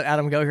have to let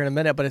Adam go here in a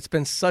minute. But it's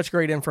been such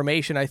great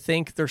information. I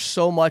think there's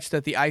so much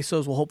that the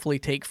ISOs will hopefully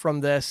take from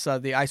this,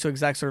 the ISO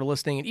execs that are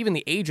listening, and even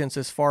the agents,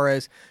 as far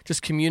as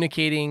just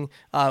communicating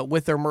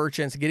with their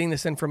merchants, getting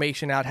this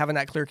information out, having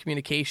that clear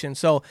communication.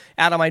 So,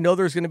 Adam, I know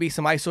there's going to be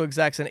some ISO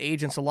execs and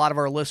agents, a lot of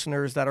our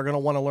listeners that are going to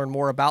want to learn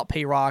more about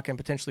Payrock and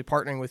potentially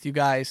partnering with you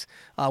guys.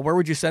 Where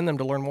would you send them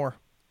to learn more?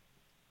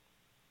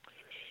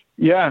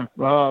 Yeah,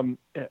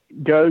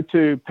 go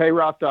to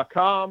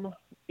payrock.com,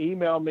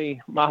 email me.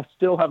 I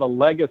still have a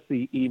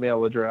legacy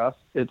email address.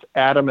 It's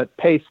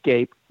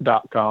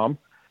adam@payscape.com.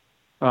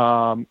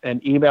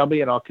 And email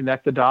me, and I'll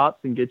connect the dots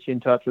and get you in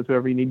touch with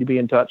whoever you need to be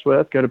in touch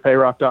with. Go to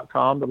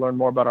payrock.com to learn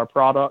more about our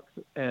products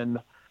and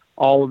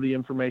all of the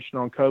information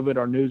on COVID.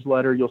 Our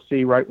newsletter you'll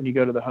see right when you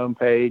go to the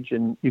homepage,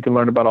 and you can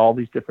learn about all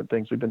these different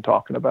things we've been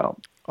talking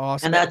about.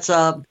 Awesome. And that's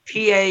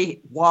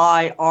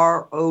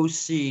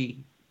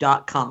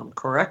payroc.com,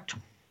 correct?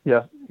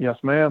 Yes,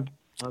 ma'am.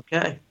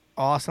 Okay.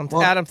 Awesome.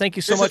 Well, Adam, thank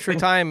you so much for your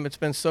time. It's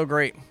been so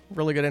great.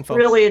 Really good info.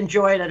 Really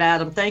enjoyed it,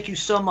 Adam. Thank you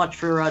so much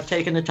for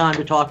taking the time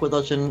to talk with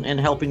us and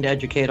helping to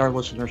educate our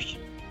listeners.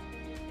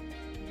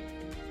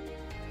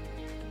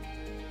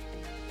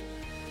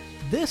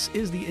 This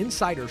is the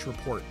Insider's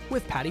Report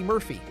with Patty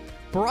Murphy,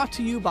 brought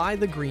to you by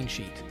The Green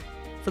Sheet.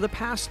 For the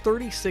past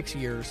 36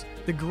 years,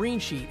 The Green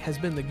Sheet has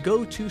been the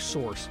go-to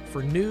source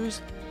for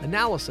news,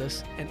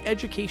 analysis, and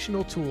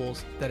educational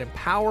tools that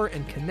empower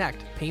and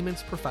connect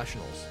payments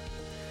professionals.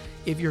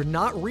 If you're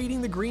not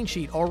reading the Green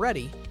Sheet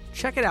already,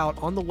 check it out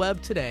on the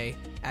web today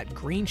at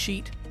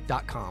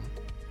greensheet.com.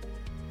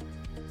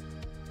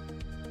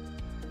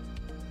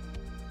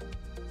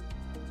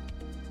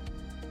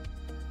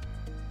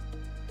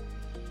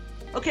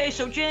 Okay,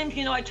 so James,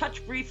 I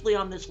touched briefly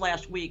on this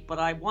last week, but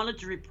I wanted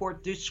to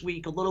report this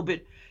week go a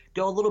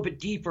little bit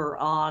deeper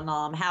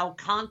on how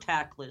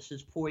contactless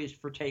is poised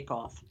for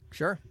takeoff.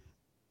 Sure.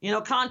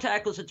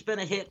 Contactless, it's been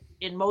a hit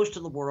in most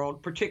of the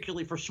world,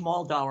 particularly for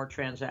small dollar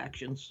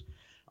transactions.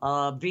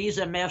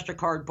 Visa and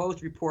MasterCard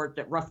both report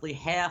that roughly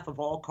half of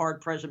all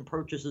card-present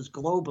purchases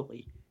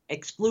globally,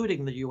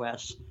 excluding the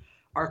U.S.,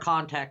 are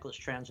contactless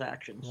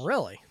transactions.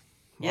 Really?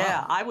 Wow.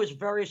 Yeah, I was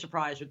very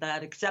surprised with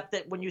that, except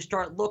that when you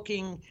start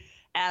looking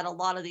at a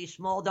lot of these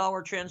small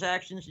dollar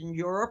transactions in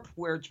Europe,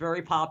 where it's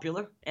very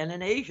popular, and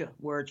in Asia,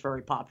 where it's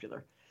very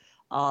popular,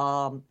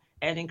 and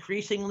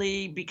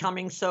increasingly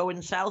becoming so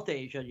in South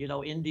Asia,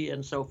 India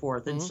and so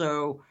forth. And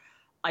so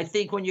I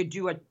think when you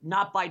do it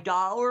not by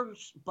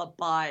dollars, but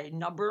by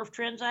number of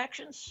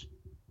transactions.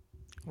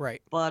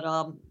 Right. But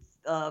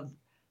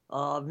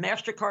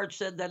MasterCard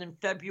said that in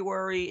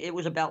February it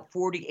was about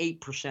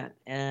 48%,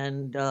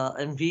 and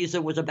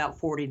Visa was about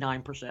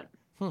 49%.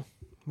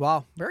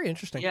 Wow, very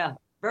interesting. Yeah,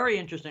 very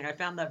interesting. I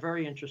found that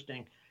very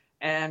interesting.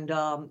 And,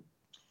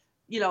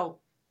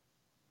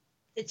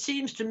 it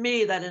seems to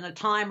me that in a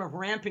time of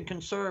rampant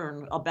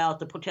concern about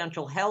the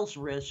potential health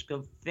risk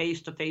of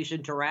face-to-face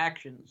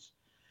interactions,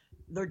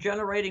 they're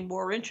generating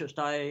more interest.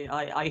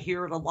 I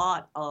hear it a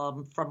lot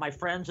from my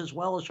friends as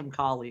well as from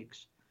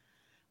colleagues.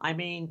 I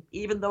mean,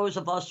 even those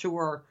of us who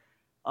are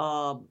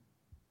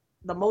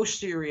the most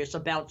serious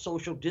about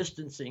social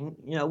distancing,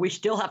 we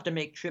still have to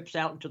make trips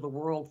out into the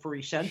world for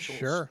essentials.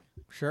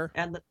 Sure.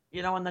 And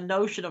and the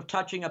notion of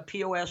touching a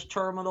POS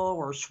terminal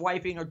or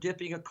swiping or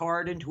dipping a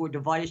card into a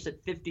device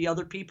that 50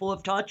 other people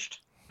have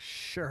touched.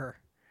 Sure.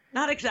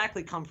 Not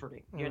exactly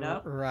comforting,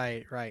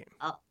 Right.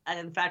 And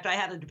in fact, I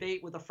had a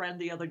debate with a friend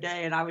the other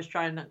day, and I was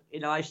trying to,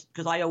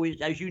 because I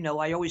always, as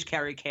I always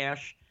carry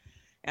cash.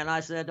 And I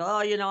said,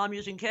 I'm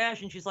using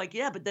cash. And she's like,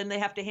 yeah, but then they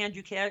have to hand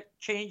you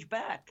change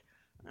back.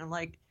 And I'm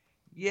like,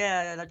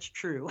 yeah, that's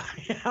true.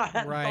 I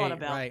hadn't thought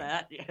about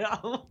that,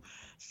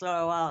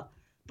 So,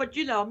 but,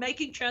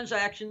 making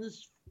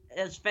transactions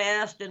as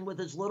fast and with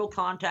as little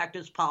contact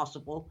as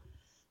possible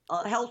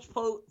helps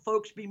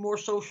folks be more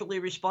socially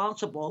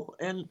responsible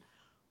and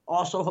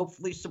also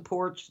hopefully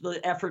supports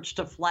the efforts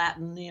to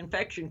flatten the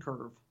infection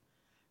curve.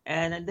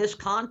 And in this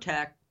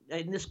context,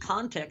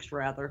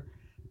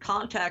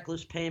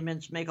 contactless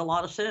payments make a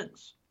lot of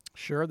sense.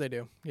 Sure, they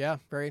do. Yeah,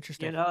 very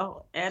interesting.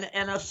 And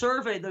a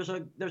survey. There's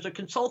a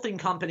consulting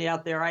company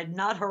out there I'd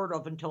not heard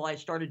of until I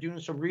started doing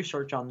some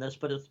research on this,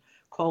 but it's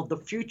called the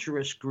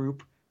Futurist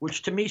Group,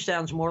 which to me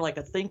sounds more like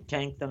a think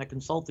tank than a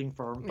consulting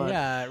firm. But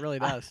yeah, it really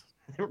does.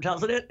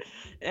 Doesn't it?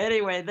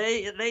 Anyway,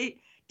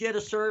 they did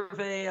a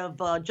survey of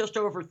just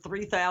over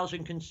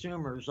 3,000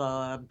 consumers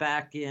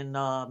back in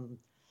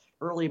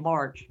early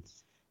March.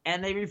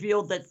 And they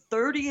revealed that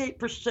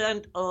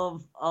 38%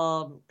 of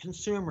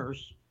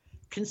consumers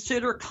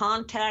consider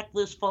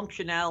contactless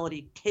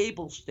functionality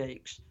table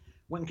stakes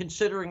when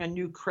considering a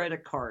new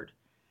credit card.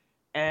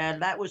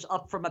 And that was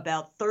up from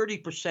about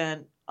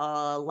 30%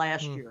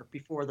 last year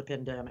before the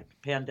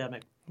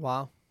pandemic.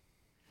 Wow.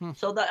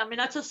 So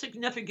that's a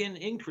significant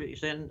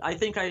increase. And I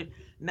think I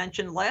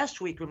mentioned last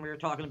week when we were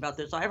talking about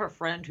this, I have a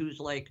friend who's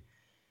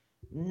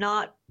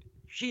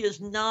she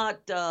is not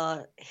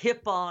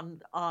hip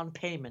on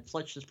payments.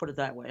 Let's just put it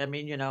that way. I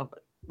mean,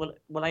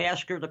 when I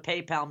ask her to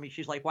PayPal me,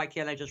 she's like, why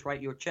can't I just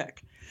write you a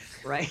check?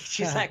 Right?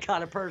 She's that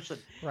kind of person.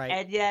 Right.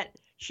 And yet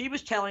she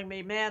was telling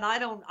me, man, I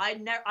don't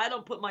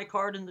put my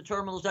card in the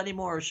terminals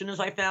anymore. As soon as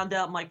I found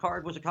out my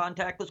card was a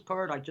contactless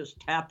card, I just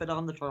tap it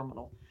on the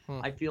terminal.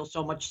 I feel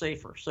so much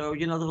safer. So,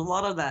 there's a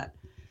lot of that.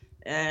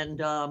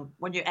 And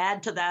when you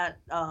add to that,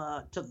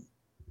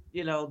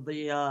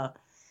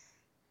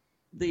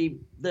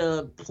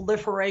 the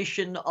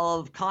proliferation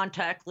of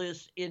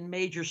contactless in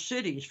major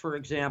cities, for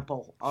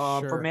example,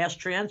 for mass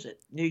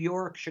transit, New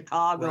York,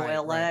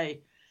 Chicago, LA,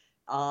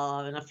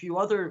 and a few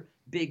other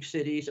big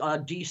cities,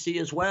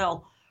 DC as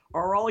well,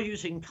 are all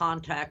using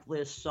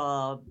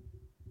contactless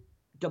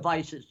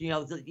devices.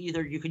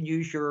 Either you can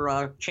use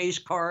your Chase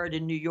card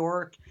in New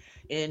York.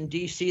 In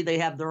DC, they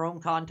have their own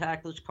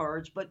contactless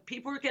cards, but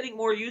people are getting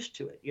more used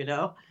to it,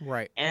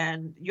 Right.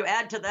 And you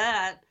add to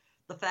that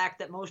the fact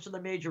that most of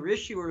the major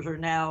issuers are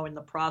now in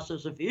the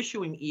process of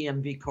issuing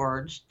EMV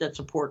cards that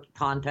support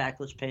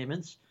contactless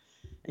payments,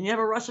 and you have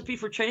a recipe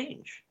for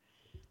change.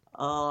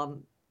 A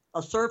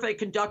survey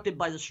conducted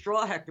by the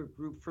Strawhecker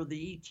Group for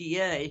the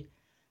ETA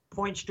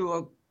points to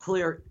a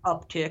clear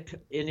uptick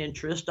in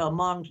interest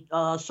among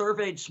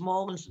surveyed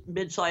small and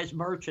mid-sized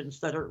merchants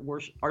that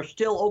are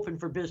still open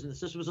for business.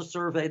 This was a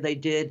survey they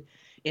did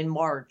in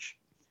March,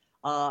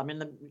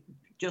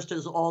 just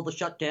as all the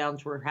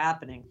shutdowns were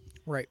happening.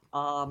 Right.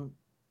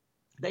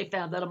 They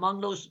found that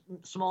among those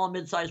small and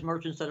mid-sized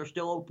merchants that are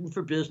still open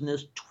for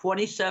business,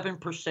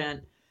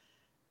 27%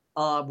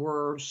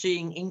 were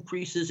seeing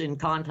increases in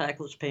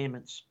contactless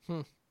payments.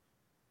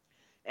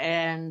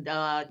 And,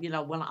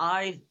 when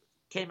I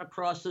came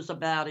across this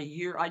about a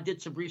year, I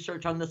did some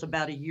research on this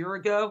about a year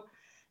ago,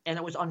 and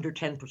it was under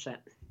 10%.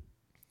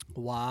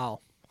 Wow.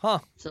 Huh.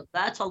 So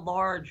that's a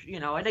large,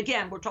 and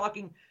again, we're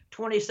talking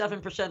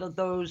 27% of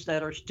those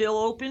that are still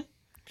open.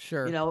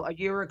 Sure. A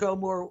year ago,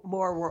 more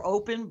were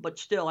open, but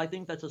still, I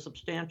think that's a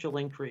substantial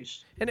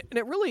increase. And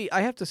it really,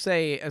 I have to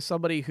say, as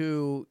somebody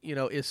who,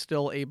 is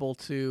still able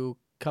to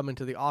come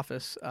into the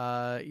office,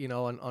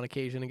 on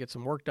occasion and get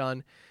some work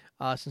done,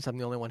 since I'm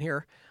the only one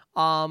here,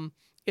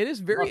 it is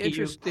very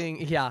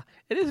interesting. Yeah,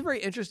 it is very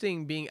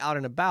interesting being out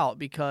and about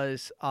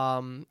because,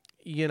 I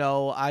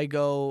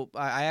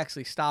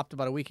actually stopped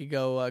about a week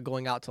ago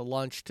going out to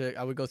lunch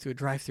I would go through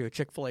a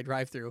Chick-fil-A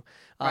drive-through.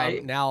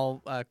 Right.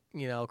 Now,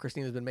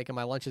 Christina's been making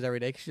my lunches every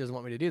day because she doesn't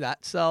want me to do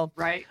that. So,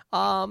 right.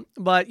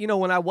 But,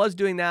 when I was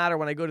doing that or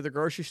when I go to the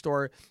grocery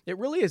store, it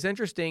really is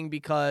interesting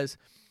because,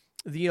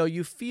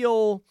 you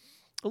feel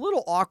a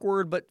little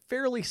awkward, but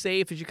fairly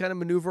safe as you kind of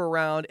maneuver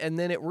around. And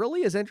then it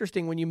really is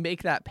interesting when you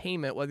make that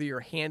payment, whether you're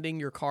handing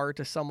your card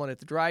to someone at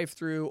the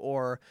drive-through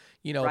or,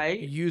 right.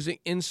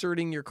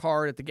 inserting your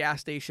card at the gas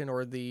station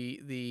or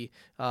the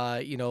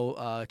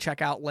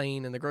checkout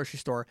lane in the grocery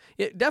store.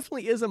 It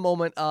definitely is a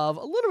moment of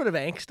a little bit of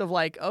angst of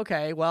like,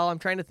 okay, well, I'm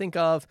trying to think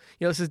of,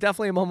 this is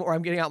definitely a moment where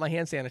I'm getting out my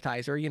hand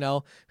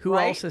sanitizer, who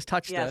right. else has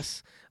touched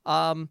yes.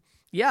 this?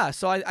 Yeah,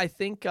 so I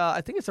think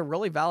it's a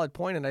really valid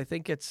point, and I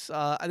think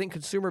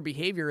consumer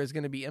behavior is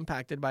going to be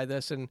impacted by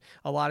this, and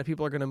a lot of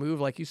people are going to move,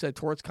 like you said,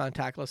 towards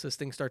contactless as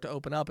things start to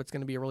open up. It's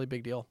going to be a really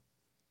big deal.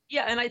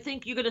 Yeah, and I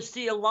think you're going to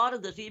see a lot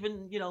of this.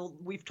 Even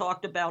we've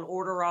talked about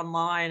order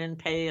online and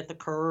pay at the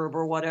curb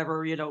or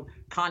whatever.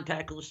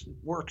 Contactless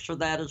works for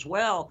that as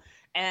well,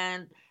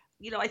 and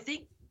I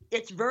think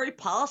it's very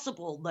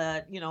possible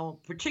that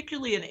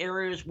particularly in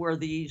areas where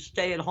the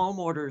stay-at-home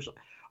orders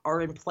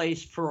are in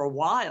place for a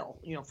while,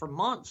 for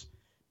months,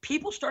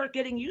 people start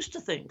getting used to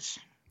things.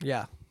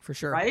 Yeah, for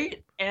sure.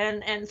 Right?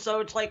 And so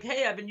it's like,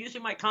 hey, I've been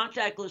using my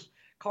contactless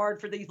card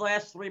for these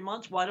last 3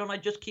 months. Why don't I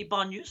just keep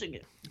on using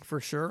it?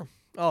 For sure.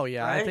 Oh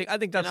yeah, right? I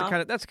think that's the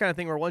kind of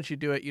thing where once you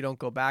do it, you don't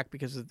go back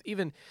because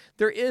even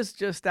there is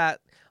just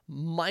that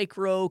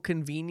micro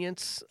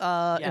convenience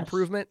yes.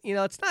 improvement.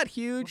 It's not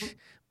huge,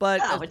 but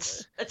no,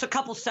 it's a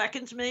couple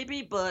seconds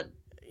maybe, but.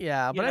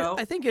 Yeah, but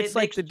I think it's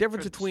like the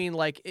difference between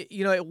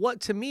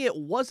to me, it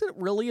wasn't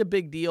really a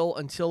big deal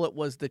until it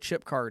was the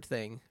chip card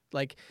thing.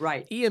 Like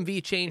right.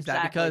 EMV changed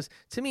that because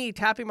to me,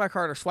 tapping my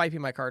card or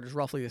swiping my card is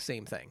roughly the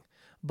same thing.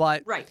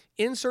 But right.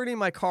 inserting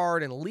my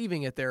card and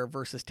leaving it there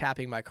versus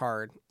tapping my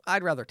card,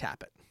 I'd rather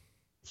tap it.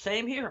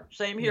 Same here.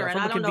 And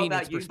I don't know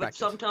about you, but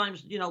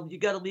sometimes, you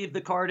got to leave the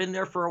card in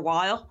there for a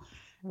while.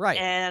 Right.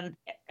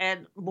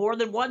 And more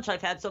than once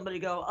I've had somebody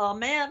go, "Oh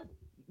man,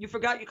 you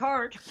forgot your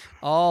card."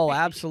 Oh,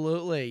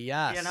 absolutely.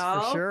 Yes,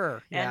 for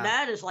sure. Yeah. And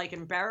that is like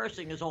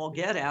embarrassing as all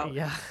get out.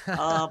 Yeah.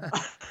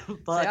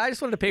 But I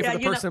just wanted to pay for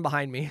the person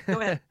behind me. Go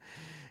ahead.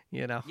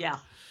 Yeah,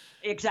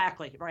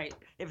 exactly. Right.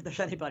 If there's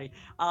anybody.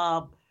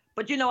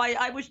 But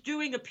I was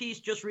doing a piece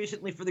just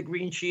recently for the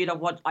Green Sheet of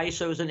what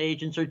ISOs and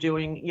agents are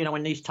doing,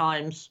 in these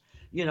times,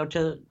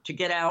 to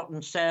get out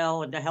and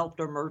sell and to help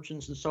their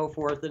merchants and so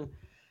forth. And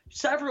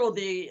several of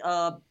the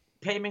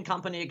payment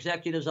company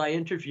executives I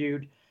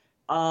interviewed,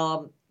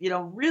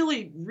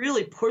 really,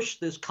 really push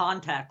this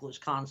contactless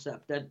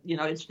concept that,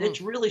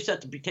 it's really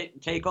set to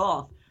take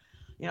off.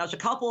 As a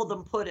couple of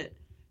them put it,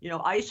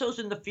 ISOs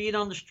in the feet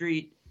on the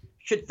street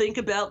should think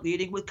about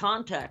leading with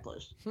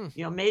contactless.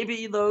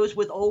 Maybe those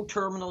with old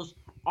terminals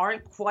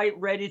aren't quite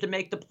ready to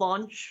make the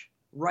plunge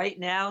right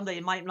now.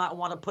 They might not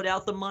want to put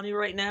out the money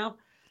right now,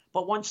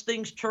 but once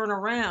things turn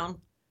around,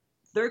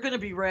 they're going to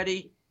be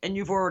ready, and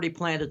you've already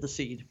planted the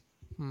seed.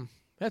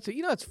 That's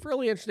it's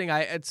really interesting.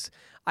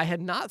 I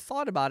had not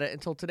thought about it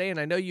until today, and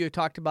I know you had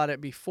talked about it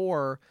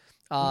before.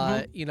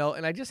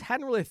 And I just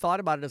hadn't really thought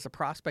about it as a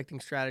prospecting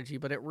strategy,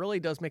 but it really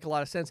does make a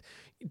lot of sense.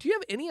 Do you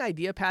have any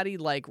idea, Patty,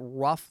 like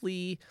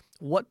roughly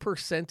what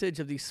percentage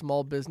of these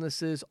small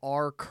businesses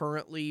are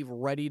currently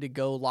ready to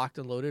go locked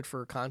and loaded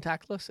for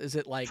contactless? Is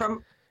it like,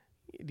 do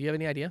you have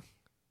any idea?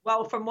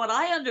 Well, from what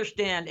I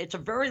understand, it's a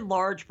very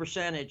large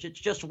percentage. It's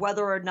just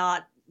whether or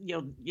not,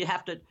 you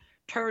have to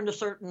turn a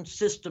certain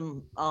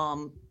system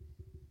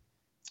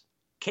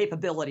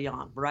capability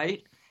on,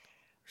 right?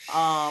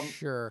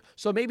 Sure.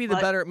 So maybe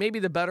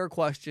the better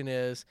question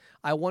is,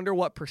 I wonder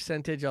what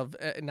percentage of,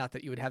 not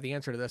that you would have the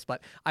answer to this,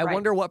 but I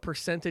wonder what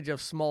percentage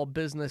of small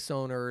business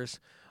owners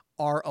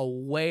are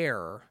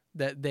aware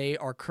that they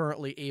are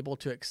currently able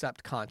to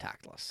accept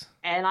contactless.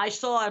 And I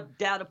saw a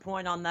data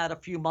point on that a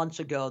few months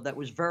ago that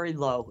was very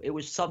low. It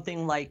was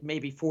something like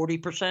maybe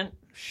 40%.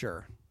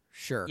 Sure.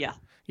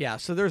 Yeah.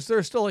 So there's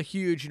still a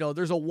huge,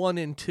 there's a 1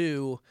 in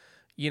 2,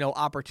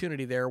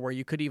 opportunity there where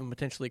you could even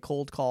potentially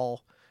cold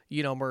call,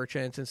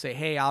 merchants and say,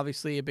 hey,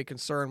 obviously a big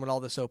concern when all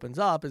this opens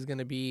up is going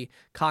to be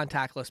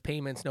contactless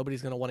payments.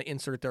 Nobody's going to want to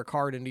insert their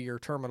card into your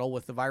terminal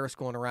with the virus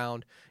going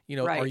around.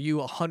 Right. Are you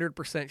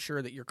 100%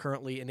 sure that you're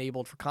currently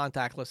enabled for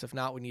contactless? If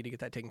not, we need to get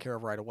that taken care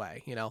of right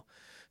away.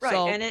 Right.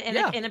 So, and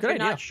if you're idea.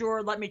 not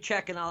sure, let me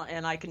check and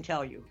I can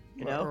tell you.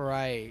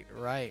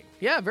 Right.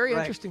 Yeah, very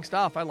interesting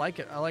stuff. I like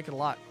it. I like it a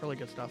lot. Really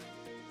good stuff.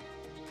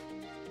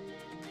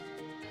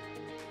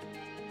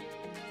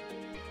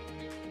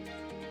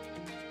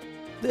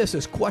 This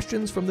is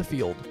Questions from the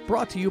Field,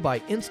 brought to you by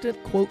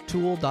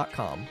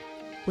InstantQuoteTool.com.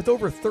 With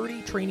over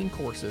 30 training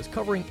courses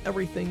covering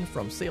everything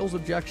from sales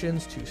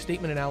objections to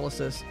statement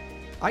analysis,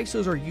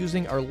 ISOs are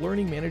using our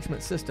learning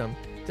management system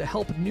to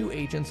help new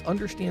agents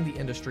understand the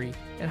industry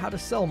and how to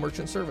sell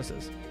merchant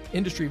services.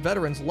 Industry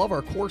veterans love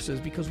our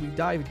courses because we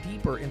dive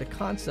deeper into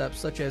concepts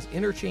such as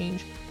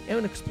interchange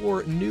and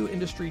explore new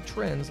industry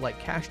trends like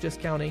cash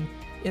discounting,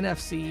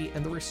 NFC,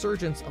 and the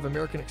resurgence of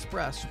American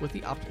Express with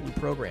the OptBlue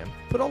program.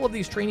 Put all of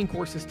these training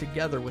courses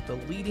together with the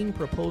leading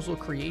proposal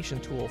creation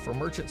tool for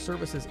merchant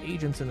services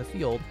agents in the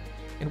field,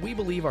 and we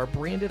believe our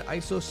branded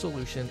ISO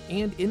solution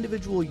and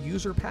individual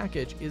user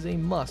package is a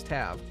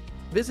must-have.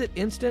 Visit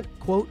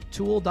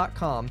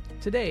InstantQuoteTool.com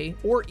today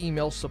or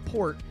email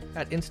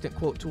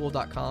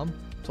support@InstantQuoteTool.com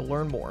to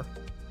learn more.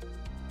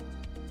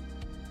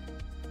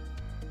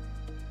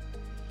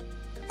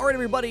 All right,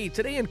 everybody,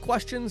 today in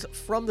Questions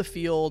from the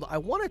Field, I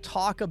want to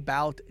talk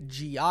about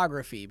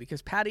geography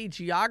because, Patty,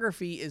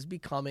 geography is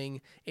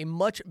becoming a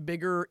much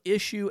bigger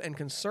issue and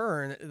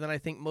concern than I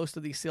think most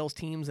of these sales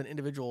teams and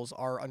individuals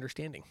are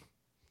understanding.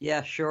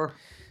 Yeah, sure.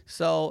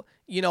 So,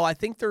 I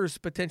think there's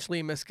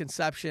potentially a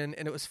misconception,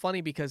 and it was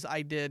funny because I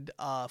had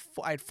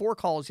 4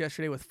 calls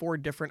yesterday with 4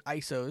 different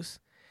ISOs,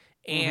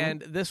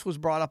 and this was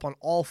brought up on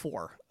all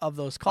 4 of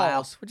those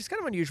calls, which is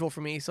kind of unusual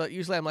for me. So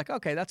usually I'm like,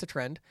 okay, that's a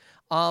trend.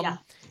 And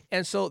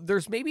so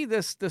there's maybe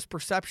this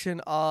perception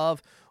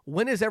of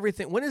when is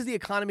the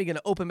economy going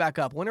to open back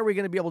up? When are we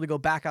going to be able to go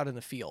back out in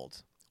the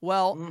field?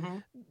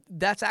 Well,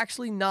 that's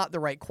actually not the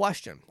right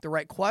question. The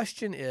right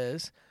question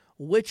is,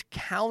 which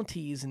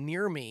counties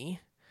near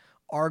me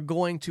are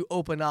going to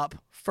open up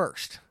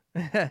first?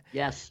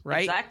 Yes,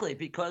 right? Exactly.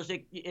 Because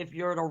if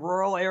you're in a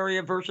rural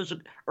area versus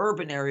an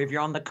urban area, if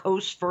you're on the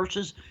coast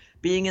versus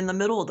being in the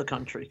middle of the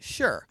country.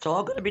 Sure. It's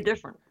all going to be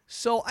different.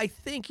 So I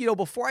think,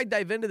 before I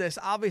dive into this,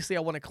 obviously I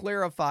want to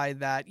clarify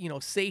that,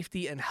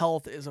 safety and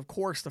health is, of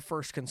course, the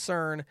first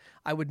concern.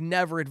 I would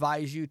never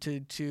advise you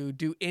to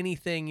do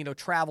anything,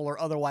 travel or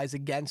otherwise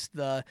against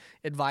the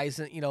advice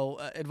that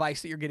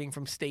you're getting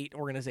from state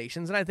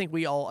organizations. And I think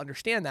we all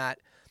understand that.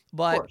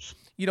 But,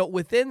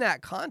 within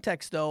that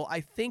context, though,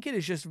 I think it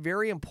is just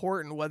very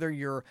important, whether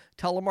you're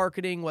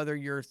telemarketing, whether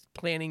you're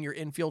planning your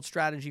infield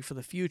strategy for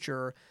the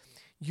future,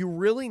 you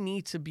really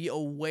need to be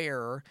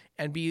aware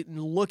and be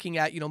looking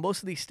at,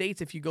 most of these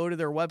states, if you go to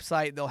their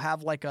website, they'll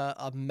have like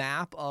a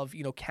map of,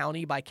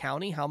 county by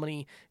county, how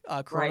many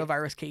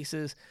coronavirus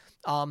cases.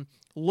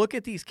 Look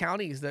at these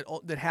counties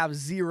that have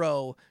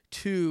 0,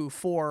 2,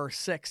 4,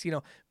 6,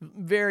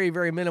 very,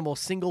 very minimal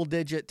single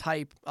digit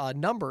type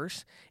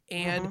numbers,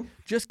 and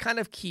just kind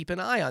of keep an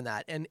eye on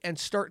that and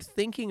start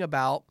thinking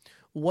about,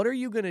 what are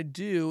you going to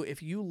do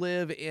if you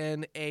live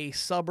in a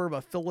suburb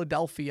of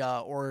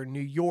Philadelphia or New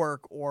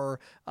York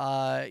or,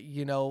 down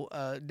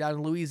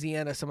in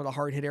Louisiana, some of the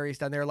hard hit areas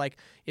down there? Like,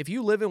 if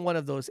you live in one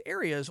of those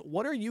areas,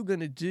 what are you going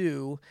to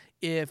do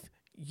if,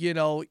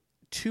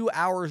 2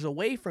 hours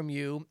away from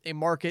you, a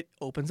market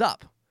opens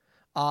up?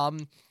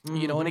 And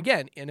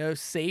again, in a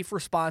safe,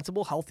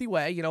 responsible, healthy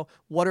way,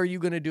 what are you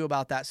going to do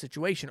about that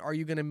situation? Are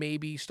you going to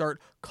maybe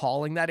start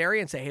calling that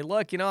area and say, hey,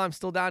 look, I'm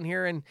still down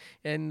here in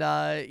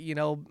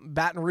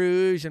Baton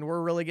Rouge and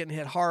we're really getting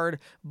hit hard,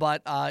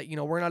 but,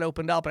 we're not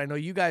opened up and I know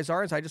you guys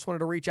are. And so I just wanted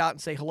to reach out and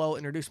say hello,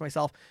 introduce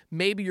myself.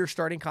 Maybe you're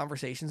starting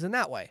conversations in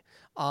that way.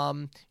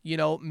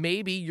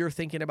 Maybe you're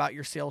thinking about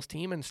your sales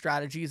team and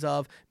strategies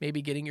of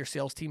maybe getting your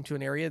sales team to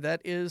an area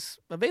that is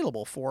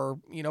available for,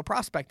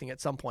 prospecting at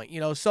some point,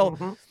 so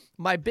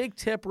my big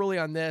tip really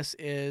on this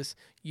is,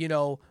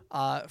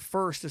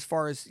 first, as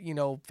far as,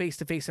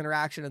 face-to-face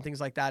interaction and things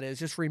like that, is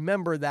just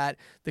remember that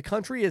the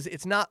country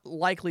it's not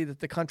likely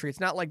that it's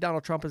not like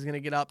Donald Trump is going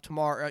to get up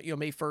tomorrow,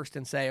 May 1st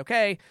and say,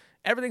 okay,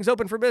 everything's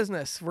open for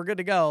business, we're good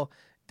to go.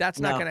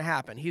 That's not going to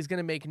happen. He's going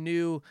to make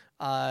new,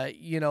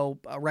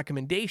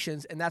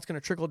 recommendations, and that's going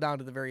to trickle down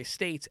to the various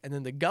states. And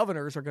then the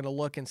governors are going to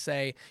look and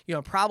say,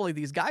 probably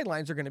these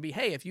guidelines are going to be,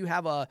 hey, if you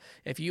have a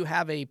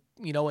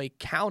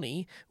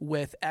county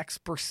with X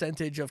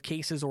percentage of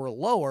cases or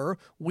lower,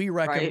 we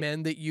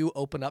recommend that you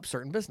open up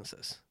certain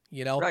businesses.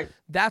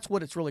 That's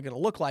what it's really going to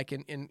look like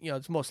in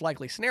its most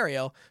likely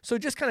scenario. So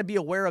just kind of be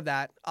aware of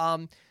that.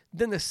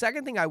 Then the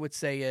second thing I would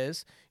say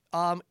is,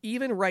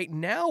 even right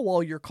now,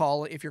 while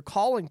if you're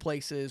calling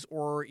places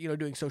or,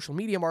 doing social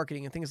media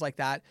marketing and things like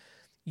that,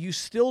 you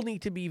still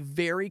need to be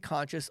very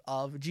conscious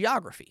of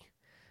geography.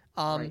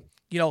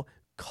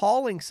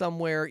 Calling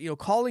somewhere,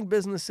 calling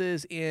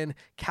businesses in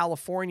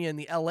California in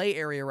the LA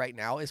area right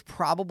now is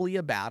probably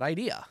a bad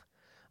idea.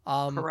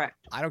 Correct.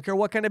 I don't care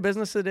what kind of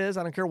business it is.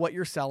 I don't care what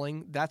you're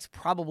selling. That's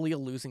probably a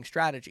losing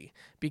strategy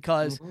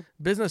because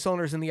business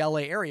owners in the LA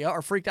area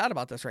are freaked out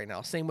about this right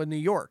now. Same with New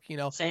York,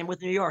 Same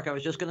with New York. I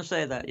was just going to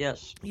say that.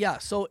 Yes. Yeah.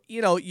 So,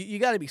 you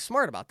got to be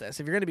smart about this.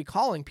 If you're going to be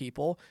calling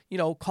people,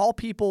 call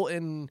people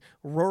in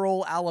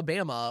rural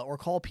Alabama or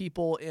call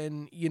people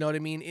in,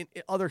 in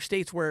other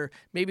states where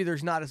maybe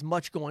there's not as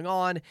much going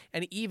on.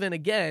 And even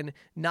again,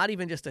 not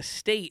even just a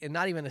state and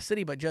not even a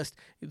city, but just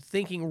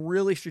thinking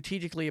really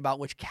strategically about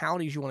which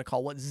counties you want to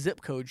call, what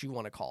zip codes you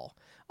want to call.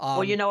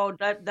 Well,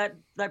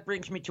 that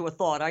brings me to a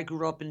thought. I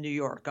grew up in New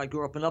York. I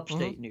grew up in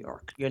upstate New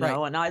York, and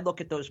I look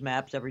at those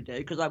maps every day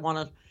because I want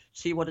to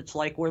see what it's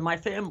like where my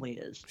family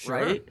is,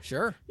 right?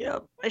 Sure. Yeah.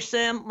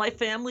 My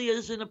family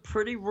is in a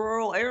pretty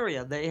rural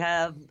area.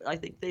 I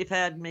think they've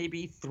had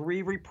maybe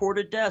 3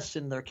 reported deaths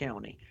in their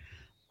county.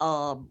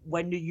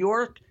 When New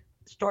York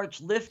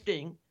starts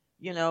lifting,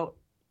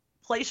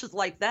 places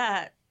like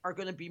that are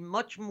going to be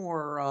much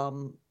more,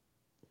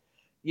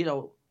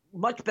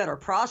 much better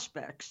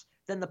prospects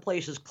than the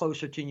places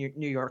closer to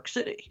New York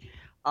City.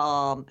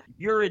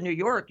 You're in New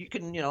York, you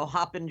can,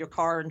 hop in your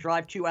car and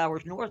drive 2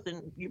 hours north,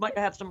 and you might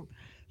have some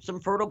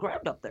fertile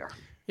ground up there.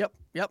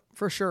 Yep,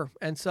 for sure.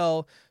 And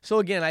so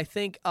again, I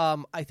think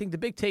the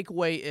big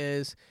takeaway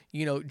is,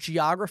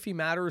 geography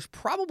matters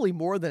probably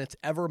more than it's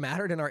ever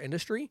mattered in our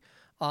industry.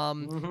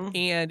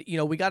 And,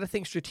 we got to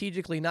think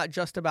strategically, not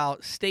just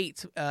about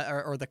states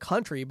or the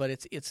country, but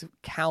it's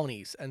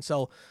counties. And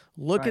so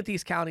look at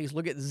these counties,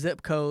 look at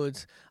zip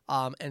codes,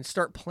 and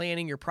start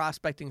planning your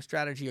prospecting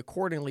strategy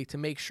accordingly to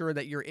make sure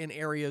that you're in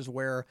areas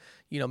where,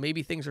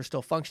 maybe things are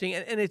still functioning.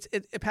 And it's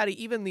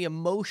Patty, even the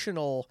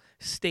emotional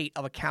state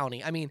of a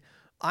county. I mean,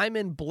 I'm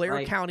in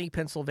Blair County,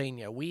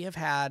 Pennsylvania. We have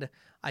had,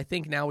 I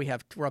think now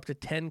we're up to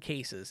 10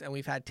 cases, and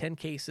we've had 10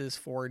 cases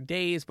for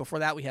days. Before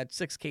that, we had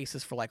 6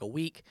 cases for like a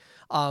week.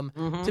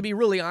 To be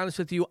really honest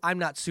with you, I'm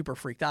not super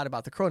freaked out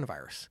about the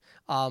coronavirus.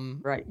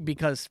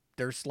 Because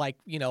there's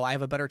I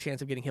have a better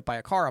chance of getting hit by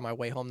a car on my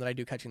way home than I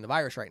do catching the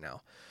virus right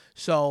now.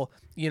 So,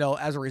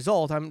 as a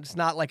result, it's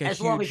not like as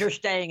long as you're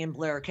staying in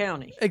Blair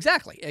County.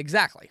 Exactly.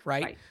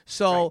 Right.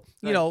 So,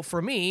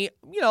 for me,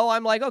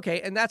 I'm like,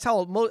 okay. And that's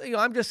how,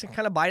 I'm just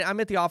kind of I'm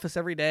at the office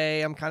every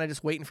day. I'm kind of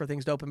just waiting for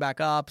things to open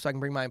back up so I can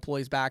bring my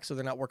employees back so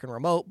they're not working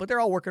remote, but they're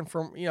all working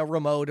from,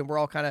 remote, and we're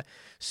all kind of,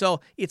 so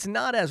it's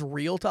not as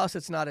real to us.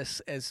 It's not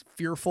as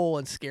fearful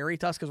and scary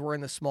to us because we're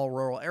in this small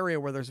rural area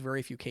where there's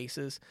very few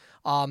cases.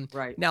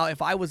 Now,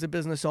 if I was a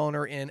business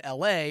owner in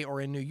LA or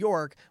in New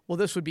York, well,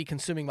 this would be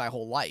consuming my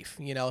whole life,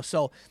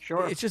 so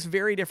it's just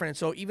very different. And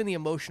so even the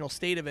emotional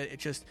state of it,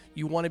 it's just,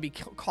 you want to be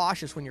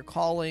cautious when you're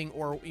calling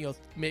or,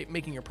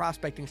 making your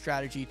prospecting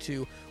strategy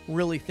to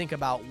really think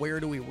about where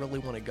do we really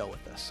want to go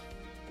with this.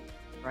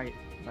 Right.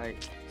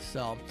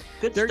 So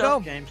good there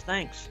stuff, you go. James.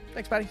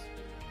 Thanks, Patty.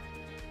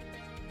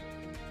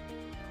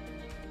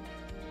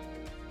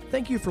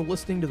 Thank you for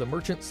listening to the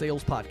Merchant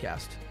Sales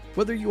Podcast.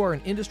 Whether you are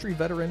an industry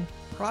veteran,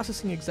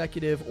 processing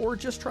executive, or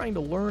just trying to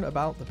learn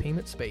about the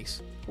payment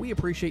space, we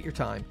appreciate your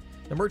time.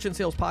 The Merchant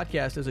Sales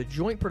Podcast is a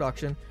joint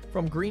production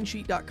from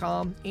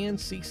Greensheet.com and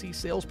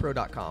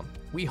ccsalespro.com.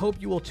 We hope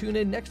you will tune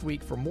in next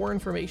week for more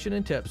information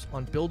and tips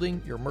on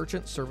building your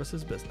merchant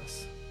services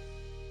business.